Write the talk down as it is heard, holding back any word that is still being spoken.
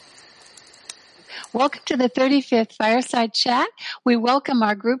Welcome to the 35th Fireside Chat. We welcome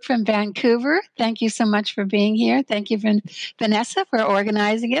our group from Vancouver. Thank you so much for being here. Thank you, Vanessa, for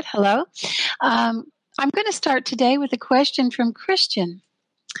organizing it. Hello. I'm going to start today with a question from Christian.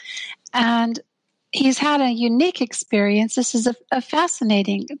 And he's had a unique experience. This is a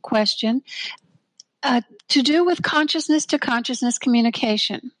fascinating question to do with consciousness to consciousness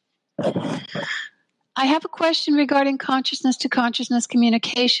communication. I have a question regarding consciousness to consciousness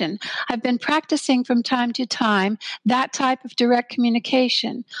communication. I've been practicing from time to time that type of direct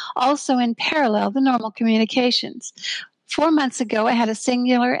communication, also in parallel the normal communications. 4 months ago, I had a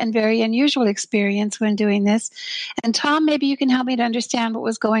singular and very unusual experience when doing this. And Tom, maybe you can help me to understand what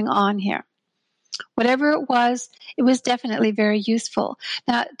was going on here. Whatever it was definitely very useful.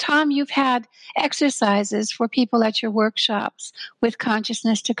 Now, Tom, you've had exercises for people at your workshops with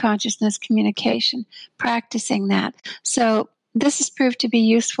consciousness to consciousness communication, practicing that. So this has proved to be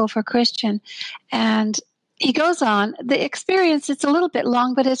useful for Christian. And he goes on, the experience, it's a little bit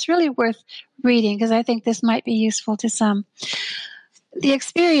long, but it's really worth reading because I think this might be useful to some. The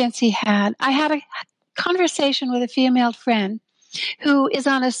experience he had, I had a conversation with a female friend who is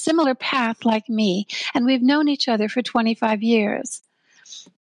on a similar path like me, and we've known each other for 25 years.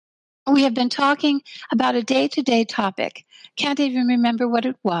 We have been talking about a day-to-day topic. Can't even remember what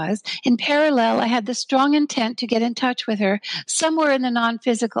it was. In parallel, I had the strong intent to get in touch with her somewhere in the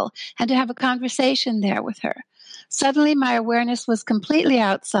non-physical and to have a conversation there with her. Suddenly, my awareness was completely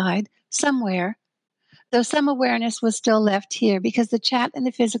outside, somewhere, though some awareness was still left here because the chat in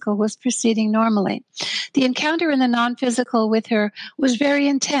the physical was proceeding normally. The encounter in the non-physical with her was very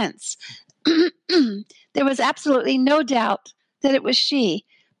intense. There was absolutely no doubt that it was she,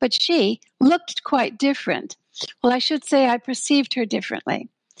 but she looked quite different. Well, I should say I perceived her differently.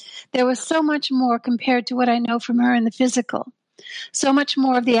 There was so much more compared to what I know from her in the physical. So much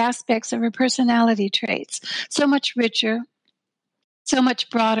more of the aspects of her personality traits, so much richer, so much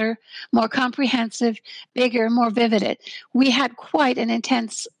broader, more comprehensive, bigger, more vivid. We had quite an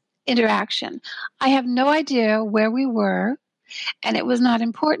intense interaction. I have no idea where we were, and it was not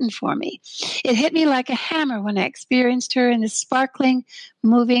important for me. It hit me like a hammer when I experienced her in this sparkling,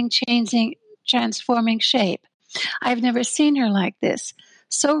 moving, changing, transforming shape. I've never seen her like this.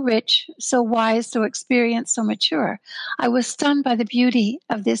 So rich, so wise, so experienced, so mature. I was stunned by the beauty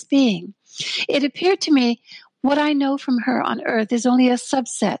of this being. It appeared to me what I know from her on earth is only a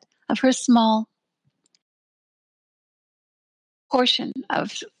subset of her small portion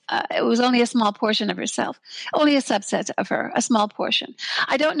of, it was only a small portion of herself, only a subset of her, a small portion.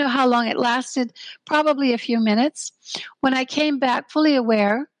 I don't know how long it lasted, probably a few minutes. When I came back fully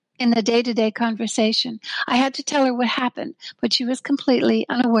aware in the day-to-day conversation, I had to tell her what happened, but she was completely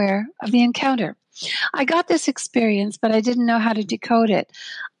unaware of the encounter. I got this experience, but I didn't know how to decode it.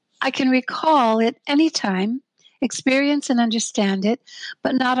 I can recall it any time, experience and understand it,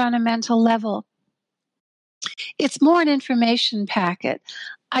 but not on a mental level. It's more an information packet.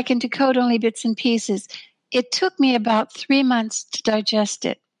 I can decode only bits and pieces. It took me about 3 months to digest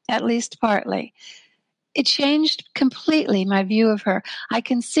it, at least partly. It changed completely my view of her. I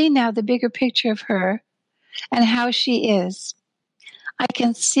can see now the bigger picture of her and how she is. I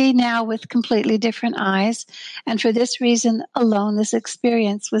can see now with completely different eyes, and for this reason alone, this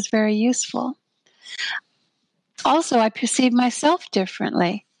experience was very useful. Also, I perceive myself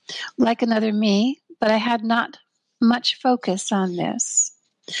differently, like another me, but I had not much focus on this.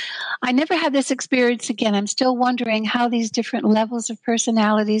 I never had this experience again. I'm still wondering how these different levels of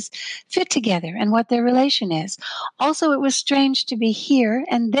personalities fit together and what their relation is. Also, it was strange to be here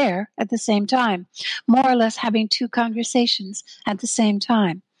and there at the same time, more or less having two conversations at the same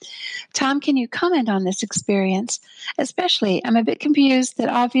time. Tom, can you comment on this experience? Especially, I'm a bit confused that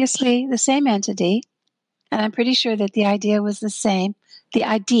obviously the same entity, and I'm pretty sure that the idea was the same, the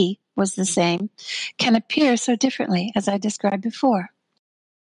ID was the same, can appear so differently as I described before.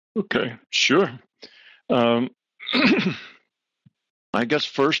 Okay, sure. I guess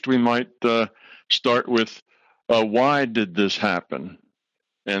first we might start with why did this happen?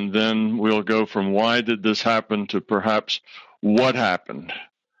 And then we'll go from why did this happen to perhaps what happened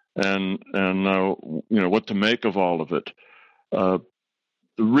and what to make of all of it.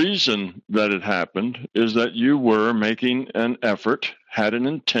 The reason that it happened is that you were making an effort, had an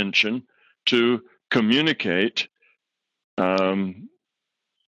intention to communicate,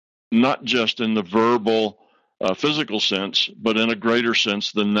 not just in the verbal, physical sense, but in a greater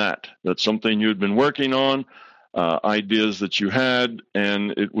sense than that. That's something you'd been working on, ideas that you had,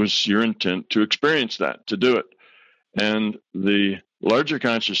 and it was your intent to experience that, to do it. And the larger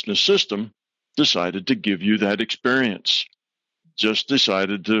consciousness system decided to give you that experience. Just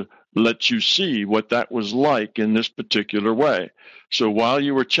decided to let you see what that was like in this particular way. So while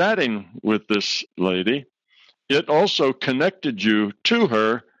you were chatting with this lady, it also connected you to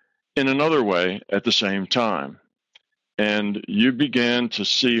her in another way at the same time. And you began to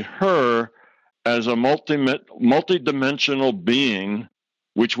see her as a multidimensional being,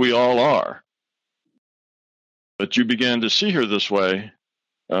 which we all are. But you began to see her this way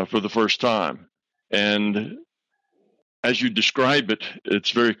for the first time. And as you describe it,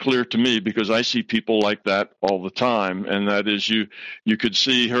 it's very clear to me because I see people like that all the time. And that is you could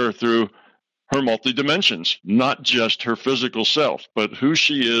see her through her multi-dimensions, not just her physical self, but who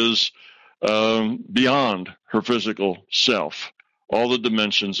she is beyond her physical self, all the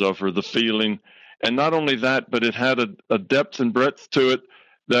dimensions of her, the feeling. And not only that, but it had a depth and breadth to it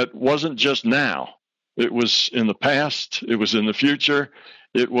that wasn't just now. It was in the past. It was in the future.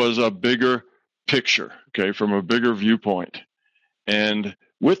 It was a bigger picture, okay, from a bigger viewpoint. And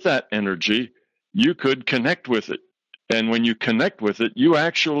with that energy, you could connect with it. And when you connect with it, you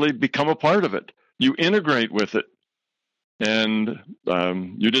actually become a part of it. You integrate with it. And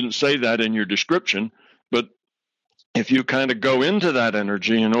you didn't say that in your description, but if you kind of go into that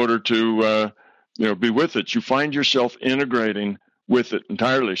energy in order to be with it, you find yourself integrating with it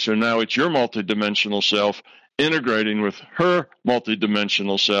entirely. So now it's your multidimensional self integrating with her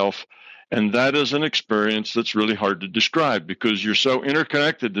multidimensional self. And that is an experience that's really hard to describe because you're so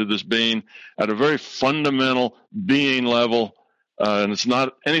interconnected to this being at a very fundamental being level. And it's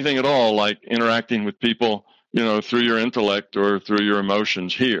not anything at all like interacting with people, through your intellect or through your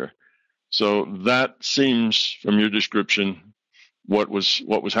emotions here. So that seems, from your description, what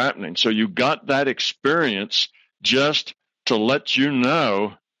was happening. So you got that experience just to let you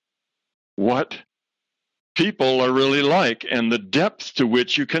know what people are really like and the depth to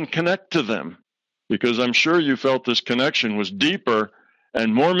which you can connect to them. Because I'm sure you felt this connection was deeper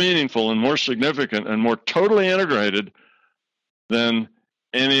and more meaningful and more significant and more totally integrated than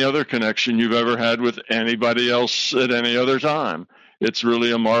any other connection you've ever had with anybody else at any other time. It's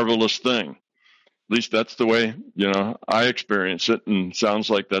really a marvelous thing. At least that's the way, I experience it, and sounds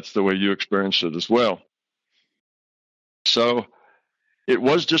like that's the way you experience it as well. So it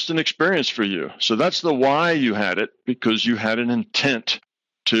was just an experience for you. So that's the why you had it, because you had an intent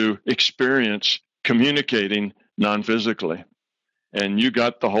to experience communicating non-physically. And you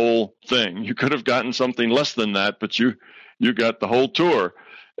got the whole thing. You could have gotten something less than that, but you got the whole tour.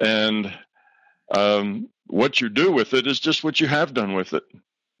 And what you do with it is just what you have done with it.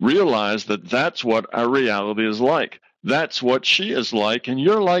 Realize that that's what our reality is like. That's what she is like, and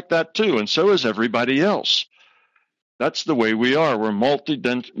you're like that too, and so is everybody else. That's the way we are. We're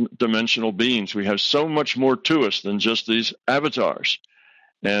multi-dimensional beings. We have so much more to us than just these avatars.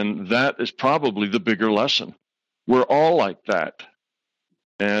 And that is probably the bigger lesson. We're all like that.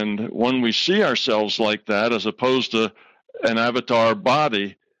 And when we see ourselves like that, as opposed to an avatar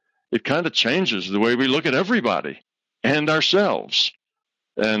body, it kind of changes the way we look at everybody and ourselves.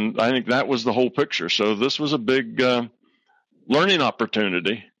 And I think that was the whole picture. So this was a big learning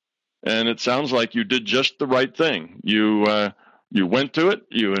opportunity. And it sounds like you did just the right thing. You went to it.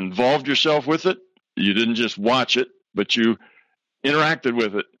 You involved yourself with it. You didn't just watch it, but you interacted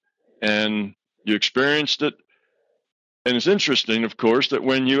with it. And you experienced it. And it's interesting, of course, that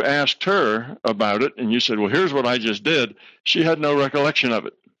when you asked her about it and you said, well, here's what I just did, she had no recollection of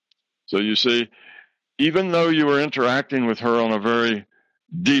it. So you see, even though you were interacting with her on a very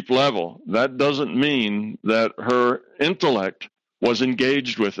deep level, that doesn't mean that her intellect was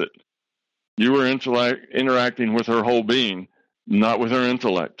engaged with it. You were interacting with her whole being, not with her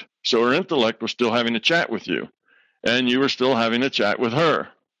intellect. So her intellect was still having a chat with you, and you were still having a chat with her.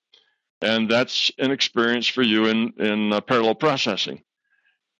 And that's an experience for you in parallel processing.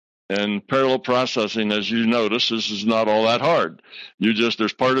 And parallel processing, as you notice, is not all that hard.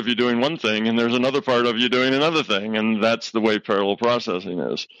 There's part of you doing one thing, and there's another part of you doing another thing, and that's the way parallel processing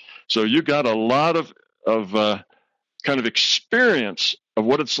is. So you got a lot of kind of experience of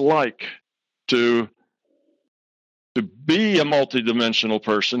what it's like to be a multidimensional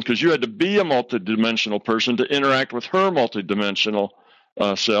person, because you had to be a multidimensional person to interact with her multidimensional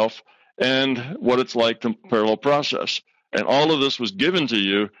self, and what it's like to parallel process. And all of this was given to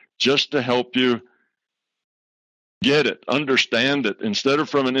you just to help you get it, understand it, instead of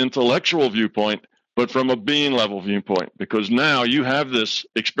from an intellectual viewpoint, but from a being level viewpoint, because now you have this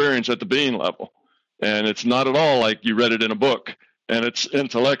experience at the being level. And it's not at all like you read it in a book and it's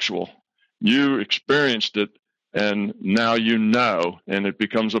intellectual. You experienced it, and now you know, and it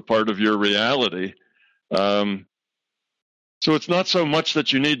becomes a part of your reality. So it's not so much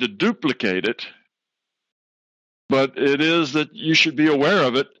that you need to duplicate it, but it is that you should be aware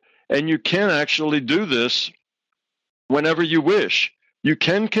of it And you can actually do this whenever you wish. You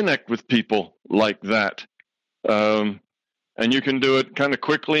can connect with people like that. And you can do it kind of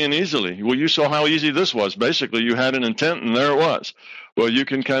quickly and easily. Well, you saw how easy this was. Basically, you had an intent, and there it was. Well, you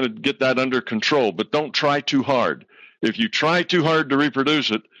can kind of get that under control, but don't try too hard. If you try too hard to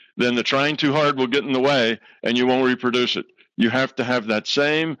reproduce it, then the trying too hard will get in the way, and you won't reproduce it. You have to have that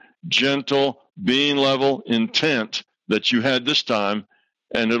same gentle, being level intent that you had this time,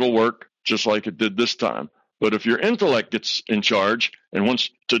 and it'll work just like it did this time. But if your intellect gets in charge and wants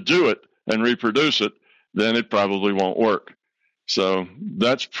to do it and reproduce it, then it probably won't work. So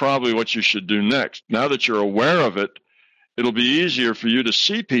that's probably what you should do next. Now that you're aware of it, it'll be easier for you to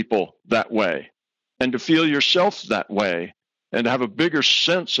see people that way and to feel yourself that way and to have a bigger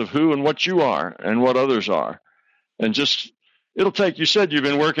sense of who and what you are and what others are. And just, it'll take, you said you've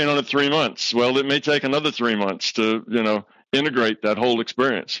been working on it 3 months. Well, it may take another 3 months to, integrate that whole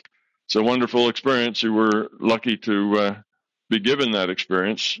experience. It's a wonderful experience. You were lucky to be given that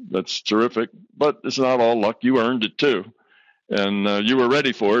experience. That's terrific. But it's not all luck. You earned it too. And you were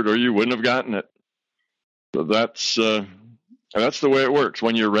ready for it, or you wouldn't have gotten it. So that's the way it works.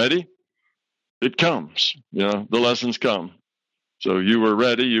 When you're ready, it comes. The lessons come. So you were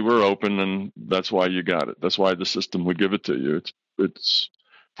ready, you were open, and that's why you got it. That's why the system would give it to you. It's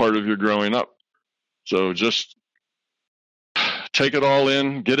part of your growing up. So just take it all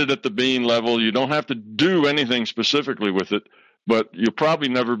in, get it at the being level. You don't have to do anything specifically with it, but you'll probably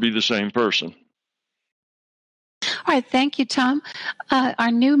never be the same person. All right, thank you, Tom.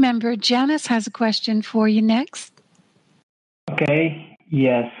 Our new member, Janice, has a question for you next. Okay,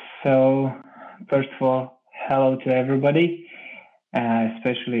 yes. So, first of all, hello to everybody.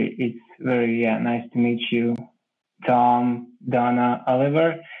 Especially, it's very nice to meet you, Tom, Donna,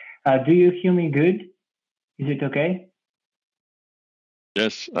 Oliver. Do you hear me good? Is it okay?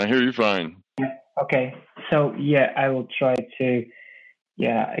 Yes, I hear you fine. Yeah. Okay, so I will try to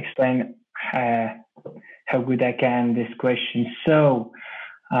explain how good I can this question. So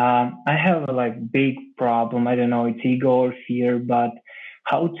I have a big problem. I don't know, it's ego or fear, but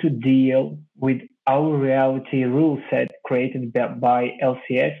how to deal with our reality rule set created by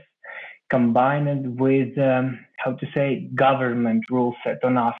LCS combined with government rule set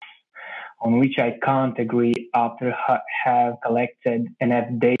on us, on which I can't agree after have collected enough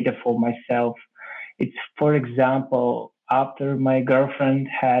data for myself. It's, for example, after my girlfriend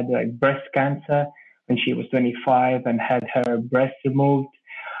had breast cancer when she was 25 and had her breast removed,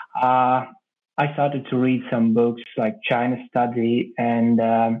 I started to read some books like China Study and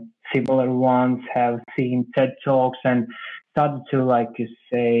similar ones, have seen TED Talks and started to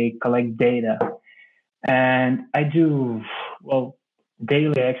collect data. And I do,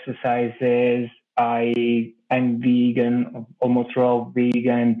 daily exercises. I'm vegan, almost raw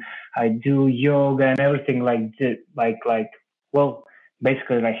vegan. I do yoga and everything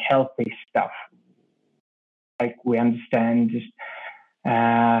basically healthy stuff. We understand, just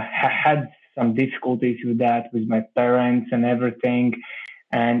had some difficulties with that with my parents and everything.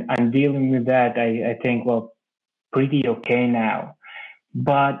 And I'm dealing with that. I think, pretty okay now.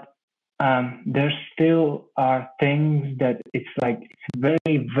 But there still are things that it's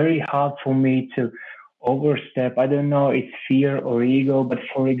very, very hard for me to overstep. I don't know, it's fear or ego, but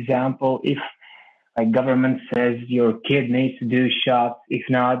for example, if government says your kid needs to do shots, if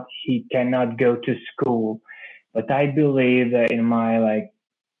not, he cannot go to school. But I believe that in my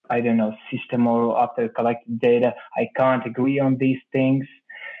system or after collected data, I can't agree on these things.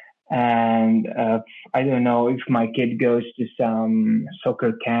 And I don't know if my kid goes to some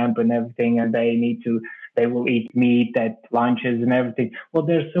soccer camp and everything, and they will eat meat at lunches and everything. Well,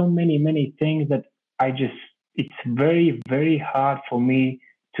 there's so many things that it's very, very hard for me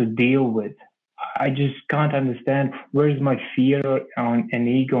to deal with. I just can't understand where's my fear and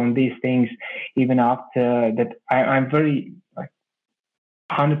ego on these things. Even after that, I'm very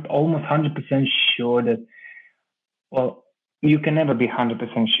almost 100% sure that, you can never be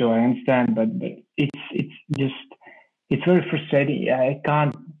 100% sure, I understand, but it's very frustrating.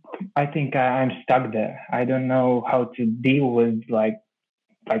 I think I'm stuck there. I don't know how to deal with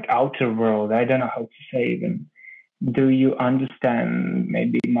outer world. I don't know how to say even. Do you understand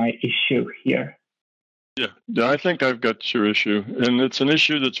maybe my issue here? Yeah, I think I've got your issue, and it's an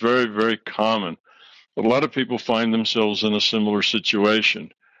issue that's very, very common. A lot of people find themselves in a similar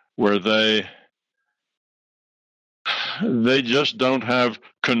situation where they just don't have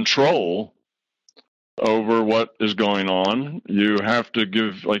control over what is going on. You have to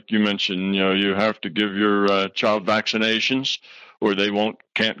give, like you mentioned, you have to give your child vaccinations, or they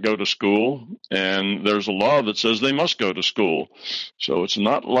can't go to school, and there's a law that says they must go to school. So it's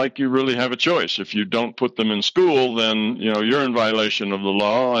not like you really have a choice. If you don't put them in school, then you're in violation of the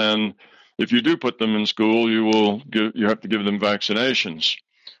law, and if you do put them in school, you have to give them vaccinations.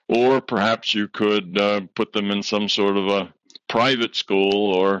 Or perhaps you could put them in some sort of a private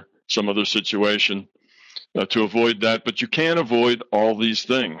school or some other situation to avoid that. But you can't avoid all these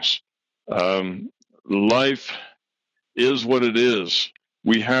things. Life is what it is.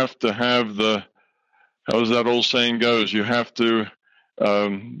 We have to have how that old saying goes, you have to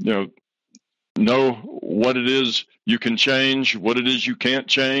know what it is you can change, what it is you can't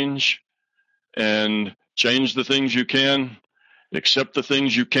change, and change the things you can, accept the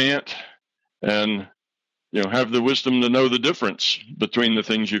things you can't, and have the wisdom to know the difference between the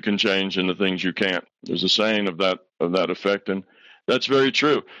things you can change and the things you can't. There's a saying of that effect, and that's very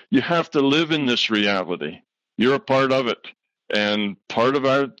true. You have to live in this reality. You're a part of it, and part of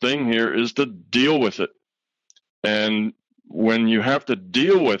our thing here is to deal with it. And when you have to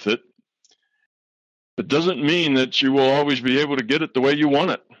deal with it, it doesn't mean that you will always be able to get it the way you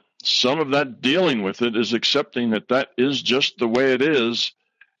want it. Some of that dealing with it is accepting that is just the way it is,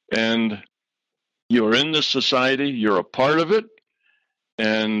 and you're in this society, you're a part of it,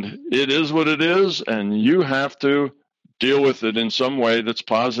 and it is what it is, and you have to deal with it in some way that's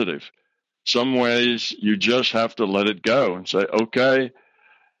positive. Some ways you just have to let it go and say, okay,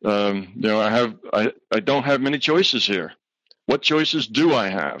 I don't have many choices here. What choices do I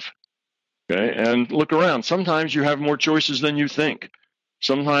have? Okay, and look around. Sometimes you have more choices than you think.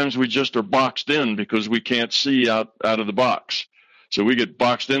 Sometimes we just are boxed in because we can't see out of the box. So we get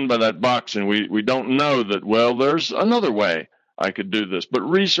boxed in by that box, and we don't know that, well, there's another way I could do this. But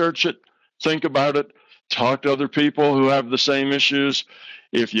research it, think about it, talk to other people who have the same issues.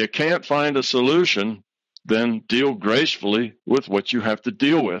 If you can't find a solution, then deal gracefully with what you have to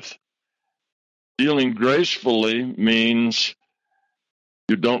deal with. Dealing gracefully means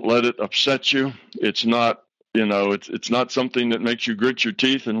you don't let it upset you. It's not, it's not something that makes you grit your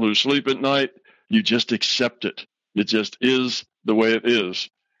teeth and lose sleep at night. You just accept it. It just is the way it is.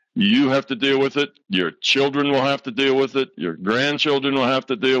 You have to deal with it. Your children will have to deal with it. Your grandchildren will have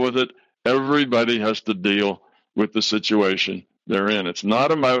to deal with it. Everybody has to deal with the situation they're in. It's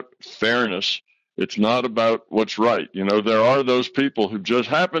not about fairness. It's not about what's right. There are those people who just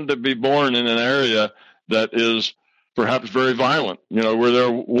happen to be born in an area that is perhaps very violent, where there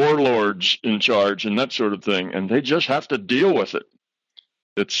are warlords in charge and that sort of thing, and they just have to deal with it.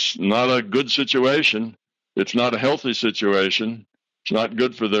 It's not a good situation. It's not a healthy situation. It's not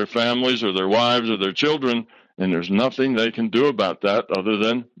good for their families or their wives or their children, and there's nothing they can do about that other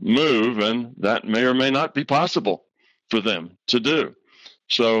than move, and that may or may not be possible for them to do.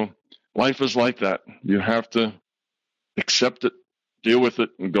 So life is like that. You have to accept it, deal with it,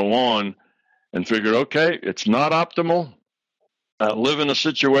 and go on and figure, okay, it's not optimal. I live in a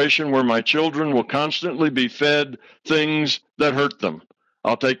situation where my children will constantly be fed things that hurt them.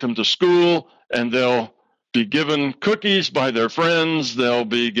 I'll take them to school, and they'll be given cookies by their friends. They'll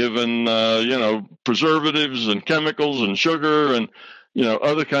be given, preservatives and chemicals and sugar and,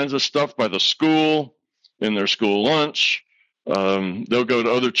 other kinds of stuff by the school in their school lunch. They'll go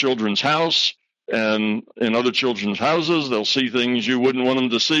to other children's house, and in other children's houses, they'll see things you wouldn't want them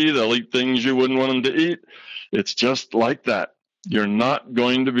to see. They'll eat things you wouldn't want them to eat. It's just like that. You're not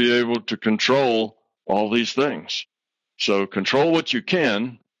going to be able to control all these things. So control what you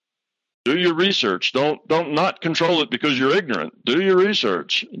can. Do your research. Don't not control it because you're ignorant. Do your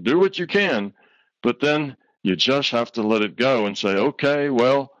research. Do what you can. But then you just have to let it go and say, okay,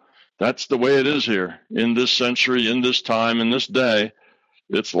 well, that's the way it is here in this century, in this time, in this day.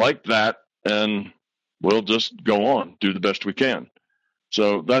 It's like that, and we'll just go on, do the best we can.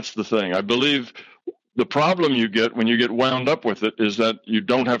 So that's the thing. I believe the problem you get when you get wound up with it is that you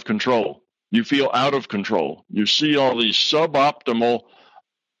don't have control. You feel out of control. You see all these suboptimal,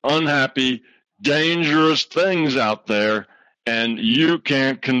 unhappy, dangerous things out there, and you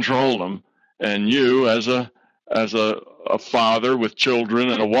can't control them. And you, as a father with children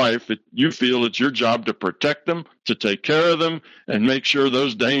and a wife, you feel it's your job to protect them, to take care of them, and make sure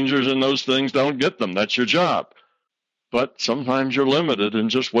those dangers and those things don't get them. That's your job. But sometimes you're limited in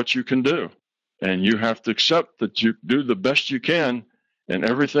just what you can do. And you have to accept that you do the best you can, and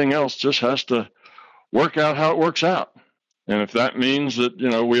everything else just has to work out how it works out. And if that means that,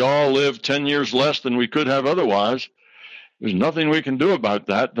 we all live 10 years less than we could have otherwise, there's nothing we can do about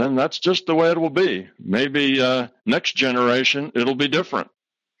that, then that's just the way it will be. Maybe next generation, it'll be different.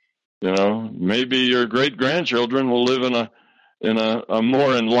 Maybe your great-grandchildren will live in a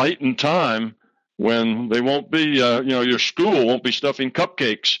more enlightened time when they won't be, your school won't be stuffing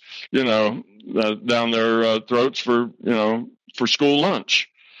cupcakes, down their throats for school lunch.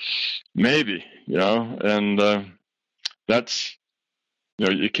 Maybe, and that's,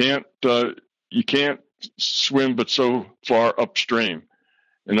 you can't swim but so far upstream.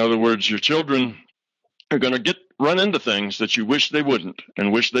 In other words, your children are going to run into things that you wish they wouldn't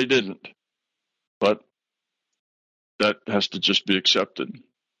and wish they didn't. But that has to just be accepted.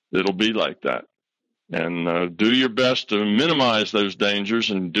 It'll be like that. And do your best to minimize those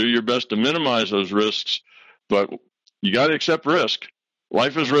dangers and do your best to minimize those risks. But you got to accept risk.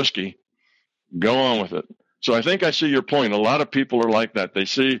 Life is risky. Go on with it. So I think I see your point. A lot of people are like that. They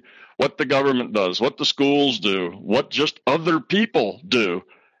see what the government does, what the schools do, what just other people do.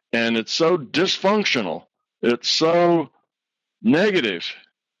 And it's so dysfunctional. It's so negative.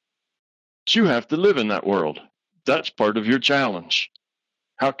 You have to live in that world. That's part of your challenge.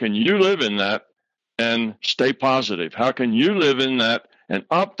 How can you live in that and stay positive? How can you live in that and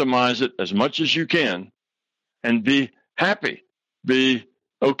optimize it as much as you can and be happy, be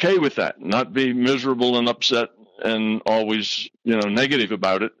okay with that, not be miserable and upset and always, negative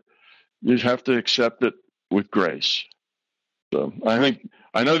about it? You have to accept it with grace. So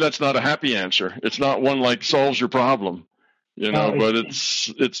I know that's not a happy answer. It's not one like solves your problem, but it's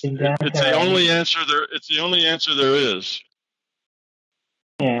the only answer there. It's the only answer there is.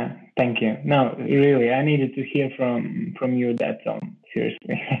 Yeah, thank you. No, really, I needed to hear from you that,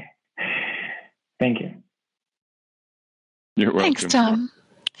 seriously. Thank you. You're welcome. Thanks, Tom.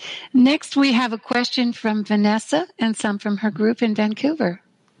 Next, we have a question from Vanessa and some from her group in Vancouver.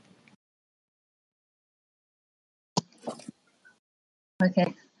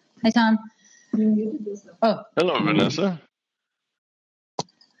 Okay. Hi, Tom. Oh. Hello, Vanessa.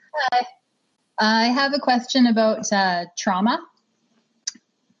 Hi. I have a question about trauma.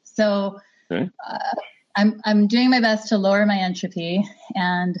 So okay. I'm doing my best to lower my entropy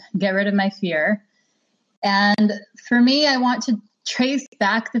and get rid of my fear. And for me, I want to trace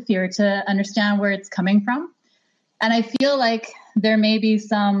back the fear to understand where it's coming from. And I feel like there may be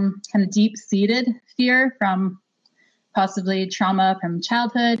some kind of deep-seated fear from possibly trauma from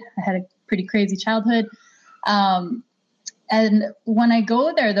childhood. I had a pretty crazy childhood. And when I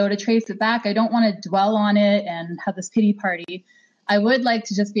go there, though, to trace it back, I don't want to dwell on it and have this pity party. I would like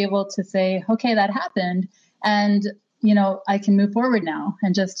to just be able to say, okay, that happened. And, I can move forward now.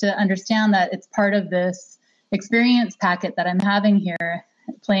 And just to understand that it's part of this experience packet that I'm having here,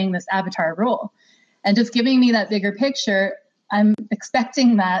 playing this avatar role. And just giving me that bigger picture, I'm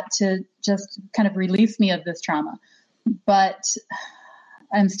expecting that to just kind of release me of this trauma. But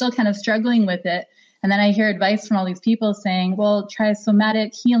I'm still kind of struggling with it. And then I hear advice from all these people saying, well, try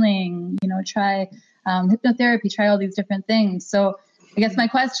somatic healing, try hypnotherapy, try all these different things. So I guess my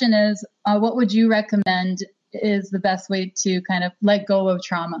question is, what would you recommend is the best way to kind of let go of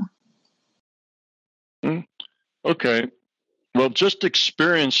trauma? Okay. Well, just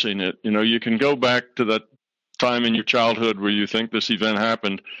experiencing it, you can go back to that time in your childhood where you think this event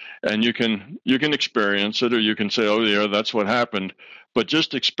happened, and you can experience it, or you can say, oh yeah, that's what happened. But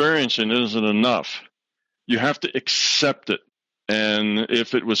just experiencing it isn't enough. You have to accept it. And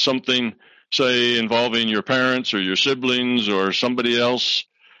if it was something, say, involving your parents or your siblings or somebody else,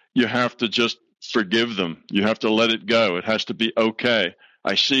 you have to just forgive them. You have to let it go. It has to be okay.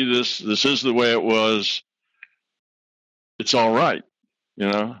 I see this. This is the way it was. It's all right.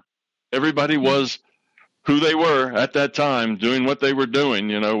 Everybody was who they were at that time, doing what they were doing,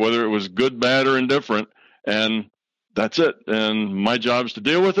 whether it was good, bad, or indifferent. And that's it. And my job is to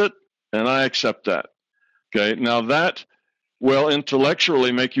deal with it, and I accept that. Okay. Now that will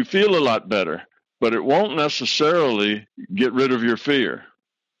intellectually make you feel a lot better, but it won't necessarily get rid of your fear.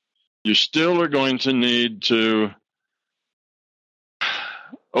 You still are going to need to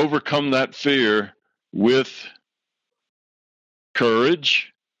overcome that fear with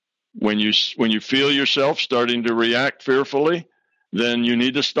courage. When you feel yourself starting to react fearfully, then you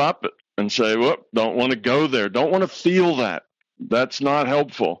need to stop it and say, whoop, don't want to go there. Don't want to feel that. That's not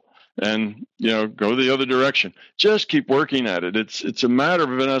helpful. And, go the other direction. Just keep working at it. It's a matter,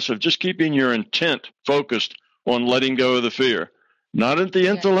 Vanessa, of just keeping your intent focused on letting go of the fear. Not at the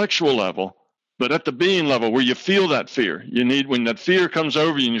intellectual level, but at the being level where you feel that fear. You need, when that fear comes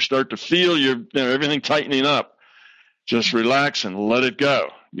over you and you start to feel everything tightening up, just relax and let it go.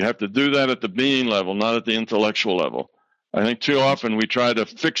 You have to do that at the being level, not at the intellectual level. I think too often we try to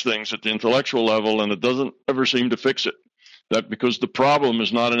fix things at the intellectual level, and it doesn't ever seem to fix it. That because the problem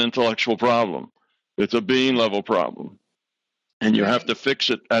is not an intellectual problem. It's a being level problem. And you have to fix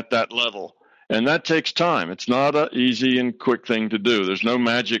it at that level. And that takes time. It's not an easy and quick thing to do. There's no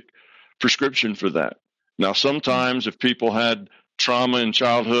magic prescription for that. Now, sometimes if people had trauma in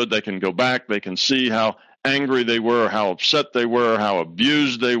childhood, they can go back, they can see how angry they were, how upset they were, how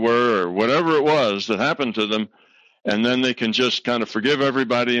abused they were, or whatever it was that happened to them, and then they can just kind of forgive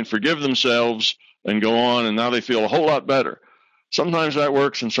everybody and forgive themselves and go on, and now they feel a whole lot better. Sometimes that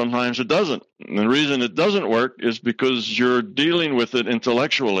works and sometimes it doesn't. And the reason it doesn't work is because you're dealing with it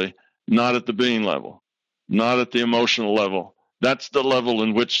intellectually, not at the being level, not at the emotional level. That's the level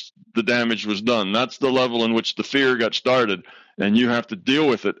in which the damage was done. That's the level in which the fear got started, and you have to deal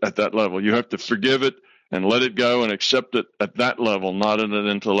with it at that level. You have to forgive it and let it go and accept it at that level, not at an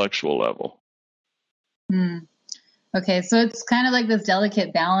intellectual level. Okay, so it's kind of like this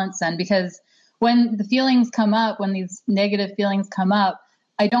delicate balance then, because when the feelings come up, when these negative feelings come up,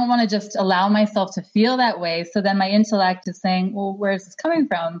 I don't want to just allow myself to feel that way. So then my intellect is saying, well, where is this coming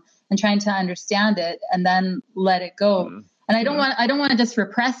from? And trying to understand it and then let it go. And I don't want to just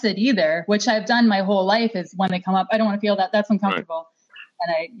repress it either, which I've done my whole life. Is when they come up, I don't want to feel that. That's uncomfortable. Right.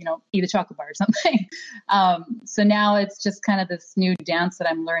 And I, eat a chocolate bar or something. So now it's just kind of this new dance that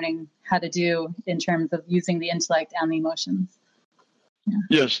I'm learning how to do in terms of using the intellect and the emotions. Yeah.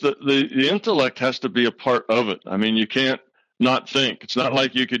 Yes, the intellect has to be a part of it. I mean, you can't not think. It's not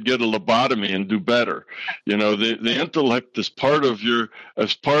like you could get a lobotomy and do better. The intellect is part of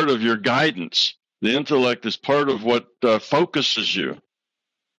your guidance. The intellect is part of what focuses you.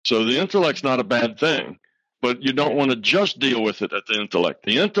 So the intellect's not a bad thing, but you don't want to just deal with it at the intellect.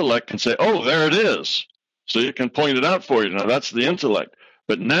 The intellect can say, oh, there it is. So it can point it out for you. Now that's the intellect.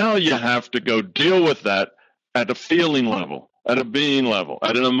 But now you have to go deal with that at a feeling level, at a being level,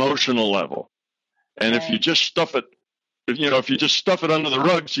 at an emotional level. And if you just stuff it, if you just stuff it under the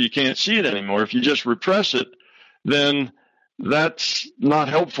rug so you can't see it anymore, if you just repress it, then that's not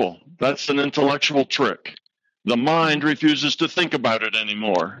helpful. That's an intellectual trick. The mind refuses to think about it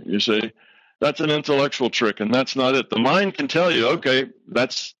anymore. You see, that's an intellectual trick, and that's not it. The mind can tell you, okay,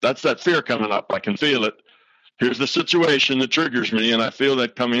 that's that fear coming up. I can feel it. Here's the situation that triggers me, and I feel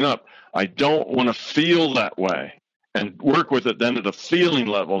that coming up. I don't want to feel that way, and work with it then at a feeling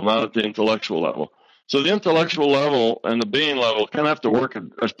level, not at the intellectual level. So the intellectual level and the being level kind of have to work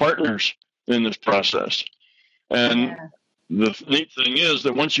as partners in this process. And the neat thing is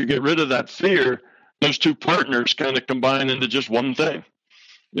that once you get rid of that fear, those two partners kind of combine into just one thing.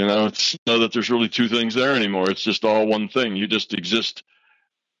 It's not that there's really two things there anymore. It's just all one thing. You just exist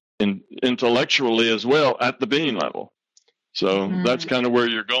intellectually as well at the being level. So that's kind of where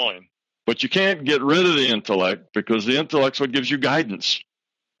you're going. But you can't get rid of the intellect because the intellect's what gives you guidance.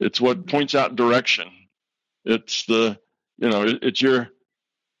 It's what points out direction. It's the, it's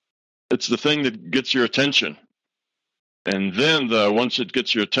the thing that gets your attention. And then once it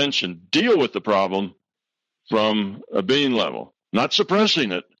gets your attention, deal with the problem from a being level, not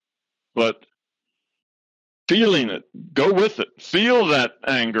suppressing it, but feeling it, go with it, feel that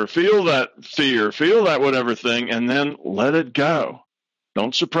anger, feel that fear, feel that whatever thing, and then let it go.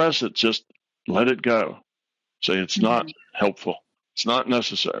 Don't suppress it, just let it go. Say it's not helpful. It's not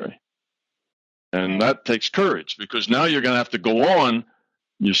necessary. And that takes courage because now you're going to have to go on.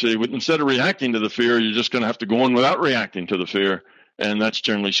 You see, instead of reacting to the fear, you're just going to have to go on without reacting to the fear. And that's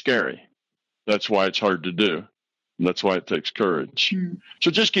generally scary. That's why it's hard to do. And that's why it takes courage.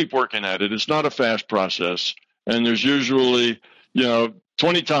 So just keep working at it. It's not a fast process. And there's usually,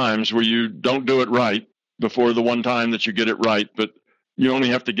 20 times where you don't do it right before the one time that you get it right. But you only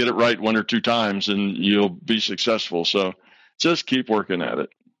have to get it right one or two times and you'll be successful. So just keep working at it.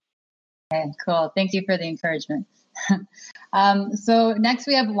 Okay, cool. Thank you for the encouragement. So next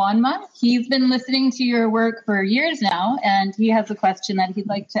we have Juanma. He's been listening to your work for years now, and he has a question that he'd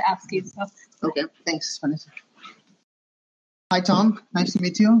like to ask you. So. Okay, thanks, Vanessa. Hi, Tom. Nice to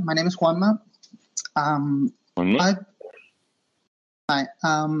meet you. My name is Juanma. I've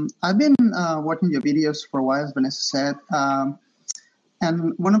been watching your videos for a while, as Vanessa said,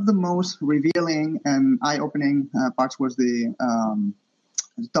 and one of the most revealing and eye-opening parts was the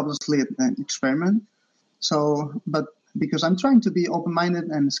double slit experiment. So, but because I'm trying to be open-minded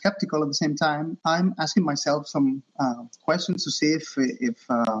and skeptical at the same time, I'm asking myself some questions to see if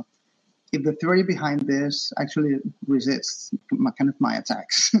the theory behind this actually resists my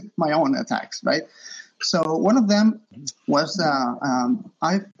attacks, my own attacks, right? So one of them was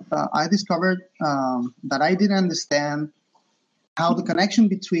I discovered that I didn't understand how the connection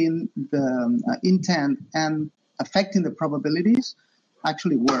between the intent and affecting the probabilities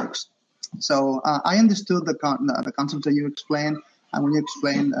actually works. So I understood the concept that you explained, and when you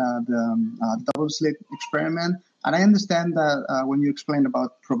explained the double slit experiment, And I understand that when you explained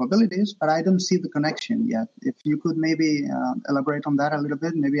about probabilities, but I don't see the connection yet. If you could maybe elaborate on that a little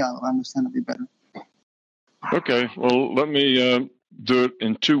bit, maybe I'll understand a bit better. Okay, well, let me do it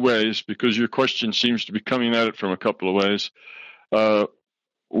in two ways, because your question seems to be coming at it from a couple of ways.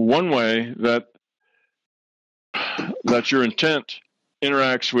 One way that your intent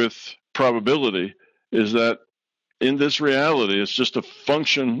interacts with probability is that in this reality, it's just a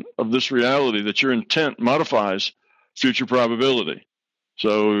function of this reality that your intent modifies future probability.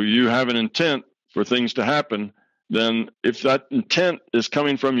 So you have an intent for things to happen, then if that intent is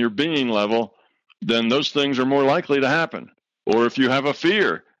coming from your being level, then those things are more likely to happen. Or if you have a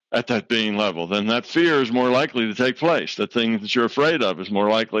fear at that being level, then that fear is more likely to take place. That thing that you're afraid of is more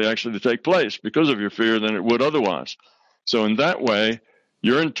likely actually to take place because of your fear than it would otherwise. So in that way,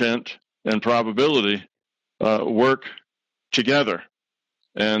 your intent and probability work together.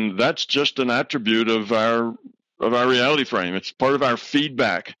 And that's just an attribute of our reality frame. It's part of our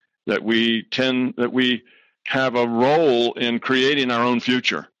feedback that we have a role in creating our own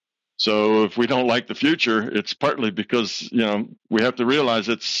future. So if we don't like the future, it's partly because, we have to realize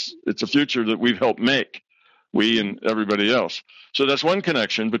it's a future that we've helped make, we and everybody else. So that's one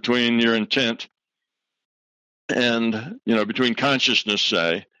connection between your intent and, between consciousness,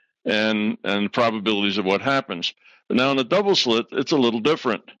 say, and probabilities of what happens. But now in the double slit, it's a little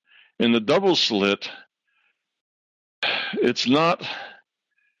different. In the double slit, it's not,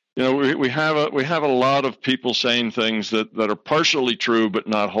 we have a lot of people saying things that are partially true but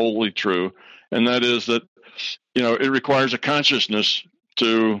not wholly true, and that is that it requires a consciousness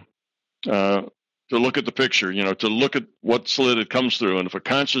to look at the picture, to look at what slit it comes through, and if a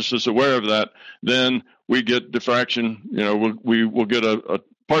consciousness is aware of that, then we get diffraction. We'll get a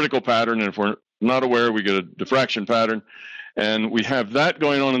particle pattern, and if we're not aware, we get a diffraction pattern. And we have that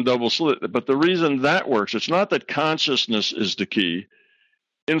going on in double slit. But the reason that works, it's not that consciousness is the key.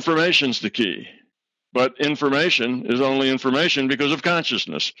 Information's the key. But information is only information because of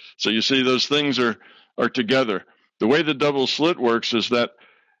consciousness. So you see, those things are together. The way the double slit works is that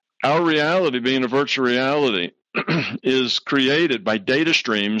our reality, being a virtual reality, is created by data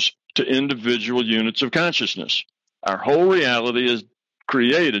streams to individual units of consciousness. Our whole reality is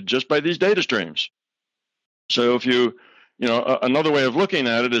created just by these data streams. So if another way of looking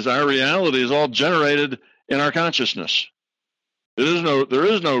at it is our reality is all generated in our consciousness. There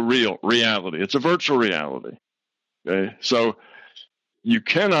is no real reality. It's a virtual reality. Okay? So you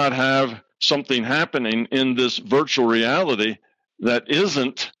cannot have something happening in this virtual reality that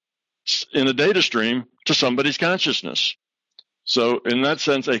isn't in a data stream to somebody's consciousness. So in that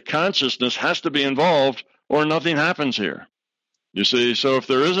sense, a consciousness has to be involved or nothing happens here. You see, so if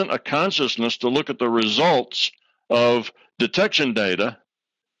there isn't a consciousness to look at the results of detection data,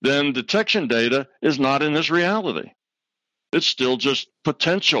 then detection data is not in this reality. It's still just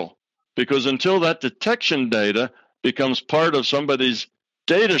potential, because until that detection data becomes part of somebody's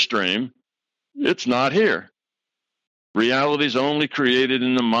data stream, it's not here. Reality is only created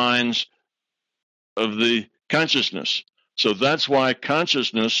in the minds of the consciousness. So that's why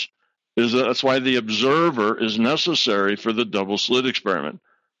consciousness that's why the observer is necessary for the double slit experiment,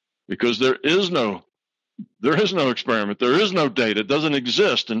 because there is no experiment. There is no data. It doesn't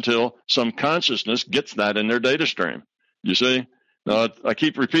exist until some consciousness gets that in their data stream. You see? Now, I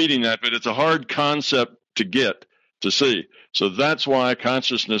keep repeating that, but it's a hard concept to see. So that's why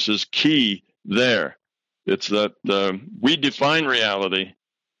consciousness is key there. It's that we define reality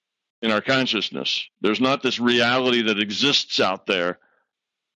in our consciousness. There's not this reality that exists out there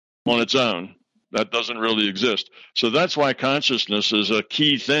on its own. That doesn't really exist. So that's why consciousness is a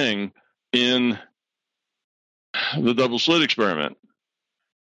key thing in the double slit experiment.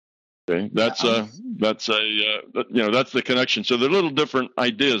 Okay, that's the connection. So they're little different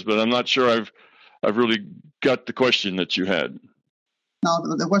ideas, but I'm not sure I've really got the question that you had. Now,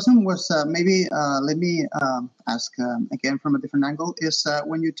 the question was maybe let me ask again from a different angle. Is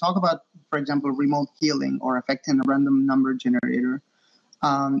when you talk about, for example, remote healing or affecting a random number generator,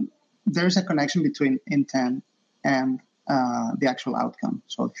 there's a connection between intent and the actual outcome,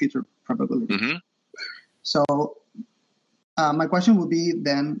 so future probability. Mm-hmm. So my question would be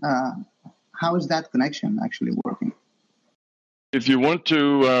then, how is that connection actually working? If you want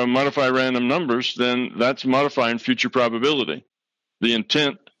to modify random numbers, then that's modifying future probability. The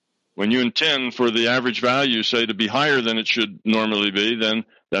intent, when you intend for the average value, say, to be higher than it should normally be, then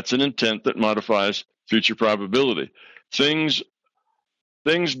that's an intent that modifies future probability. Things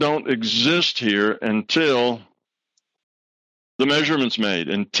don't exist here until the measurement's made,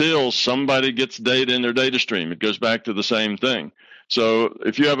 until somebody gets data in their data stream. It goes back to the same thing. So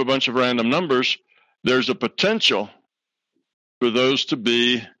if you have a bunch of random numbers, there's a potential for those to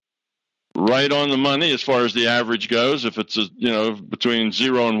be right on the money as far as the average goes, if it's between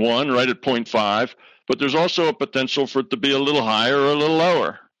 0 and 1, right at 0.5. But there's also a potential for it to be a little higher or a little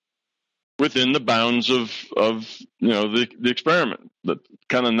lower within the bounds of the experiment, the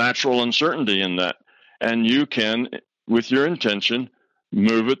kind of natural uncertainty in that. And you can, with your intention,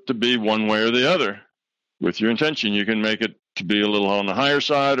 move it to be one way or the other. With your intention, you can make it to be a little on the higher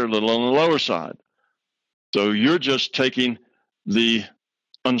side or a little on the lower side. So you're just taking the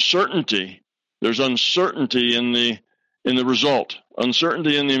uncertainty. There's uncertainty in the result,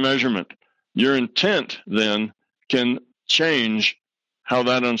 uncertainty in the measurement. Your intent then can change how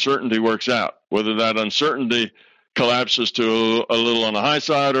that uncertainty works out, whether that uncertainty collapses to a little on the high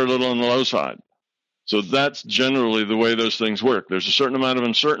side or a little on the low side. So that's generally the way those things work. There's a certain amount of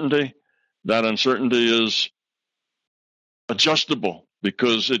uncertainty. That uncertainty is adjustable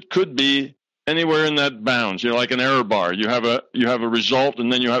because it could be anywhere in that bounds, like an error bar. You have a result,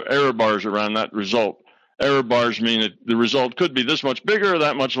 and then you have error bars around that result. Error bars mean that the result could be this much bigger or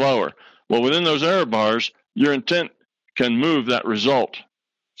that much lower. Well, within those error bars, your intent can move that result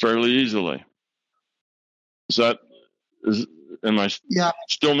fairly easily. Am I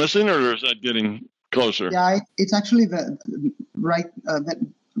still missing, or is that getting closer? Yeah, it's actually the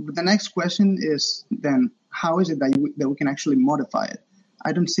next question is then, how is it that we can actually modify it?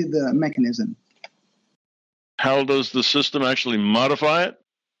 I don't see the mechanism. How does the system actually modify it?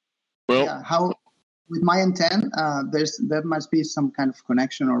 Well, how with my intent, there must be some kind of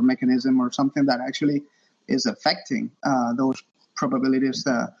connection or mechanism or something that actually is affecting those probabilities.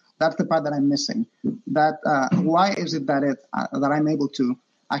 That's the part that I'm missing. Why is it that I'm able to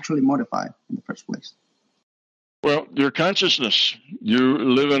actually modify in the first place? Well, your consciousness. You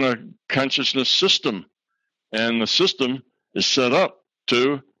live in a consciousness system, and the system is set up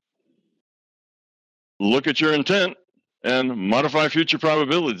to look at your intent and modify future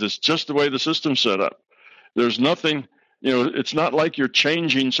probabilities. It's just the way the system's set up. There's nothing, it's not like you're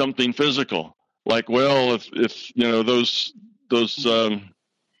changing something physical. Like, well, if all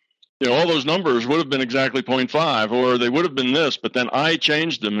those numbers would have been exactly 0.5, or they would have been this, but then I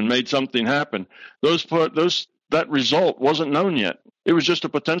changed them and made something happen. That result wasn't known yet. It was just a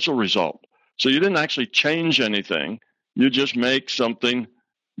potential result. So you didn't actually change anything. You just make something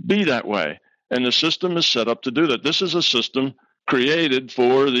be that way. And the system is set up to do that. This is a system created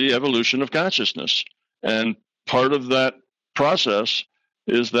for the evolution of consciousness. And part of that process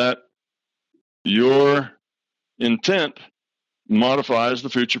is that your intent modifies the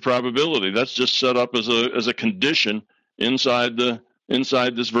future probability. That's just set up as a condition inside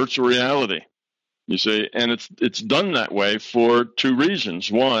this virtual reality. You see, and it's done that way for two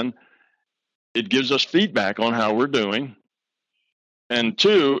reasons. One, it gives us feedback on how we're doing, and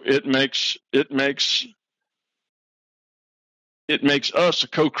two, it makes us a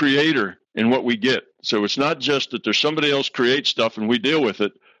co-creator in what we get. So it's not just that there's somebody else creates stuff and we deal with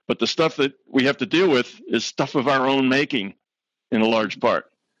it, but the stuff that we have to deal with is stuff of our own making in a large part.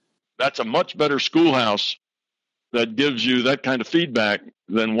 That's a much better schoolhouse that gives you that kind of feedback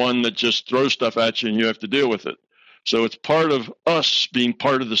than one that just throws stuff at you and you have to deal with it. So it's part of us being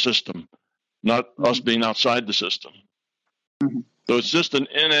part of the system, not us being outside the system. Mm-hmm. So it's just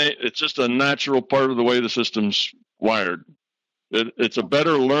it's just a natural part of the way the system's wired. It's a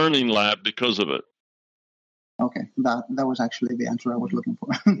better learning lab because of it. Okay, that was actually the answer I was looking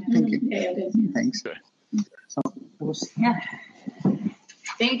for. Thank you. Yeah, it is. Thanks. Okay.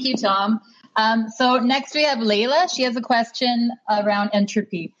 Thank you, Tom. So next we have Layla. She has a question around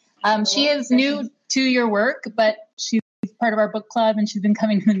entropy. She is new to your work, but she's part of our book club and she's been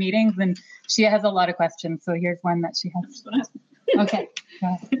coming to the meetings and she has a lot of questions. So here's one that she has. Okay.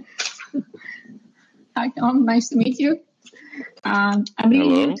 Hi, Tom. Nice to meet you. I'm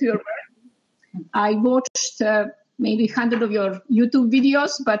really new to your work. I watched maybe 100 of your YouTube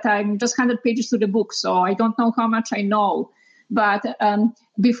videos, but I'm just 100 pages to the book, so I don't know how much I know. But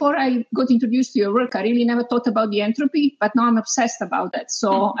before I got introduced to your work, I really never thought about the entropy, but now I'm obsessed about that.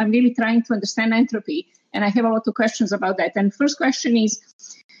 So I'm really trying to understand entropy, and I have a lot of questions about that. And first question is,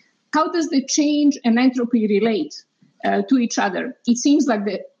 how does the change and entropy relate to each other? It seems like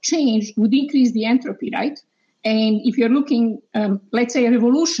the change would increase the entropy, right? And if you're looking, let's say,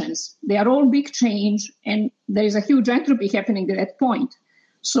 revolutions, they are all big change, and there is a huge entropy happening at that point.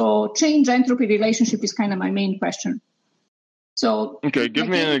 So change-entropy relationship is kind of my main question. So okay, give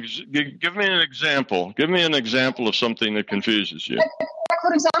me an example. Give me an example of something that confuses you.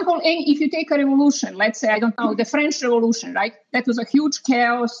 For example, if you take a revolution, let's say, I don't know, the French Revolution, right? That was a huge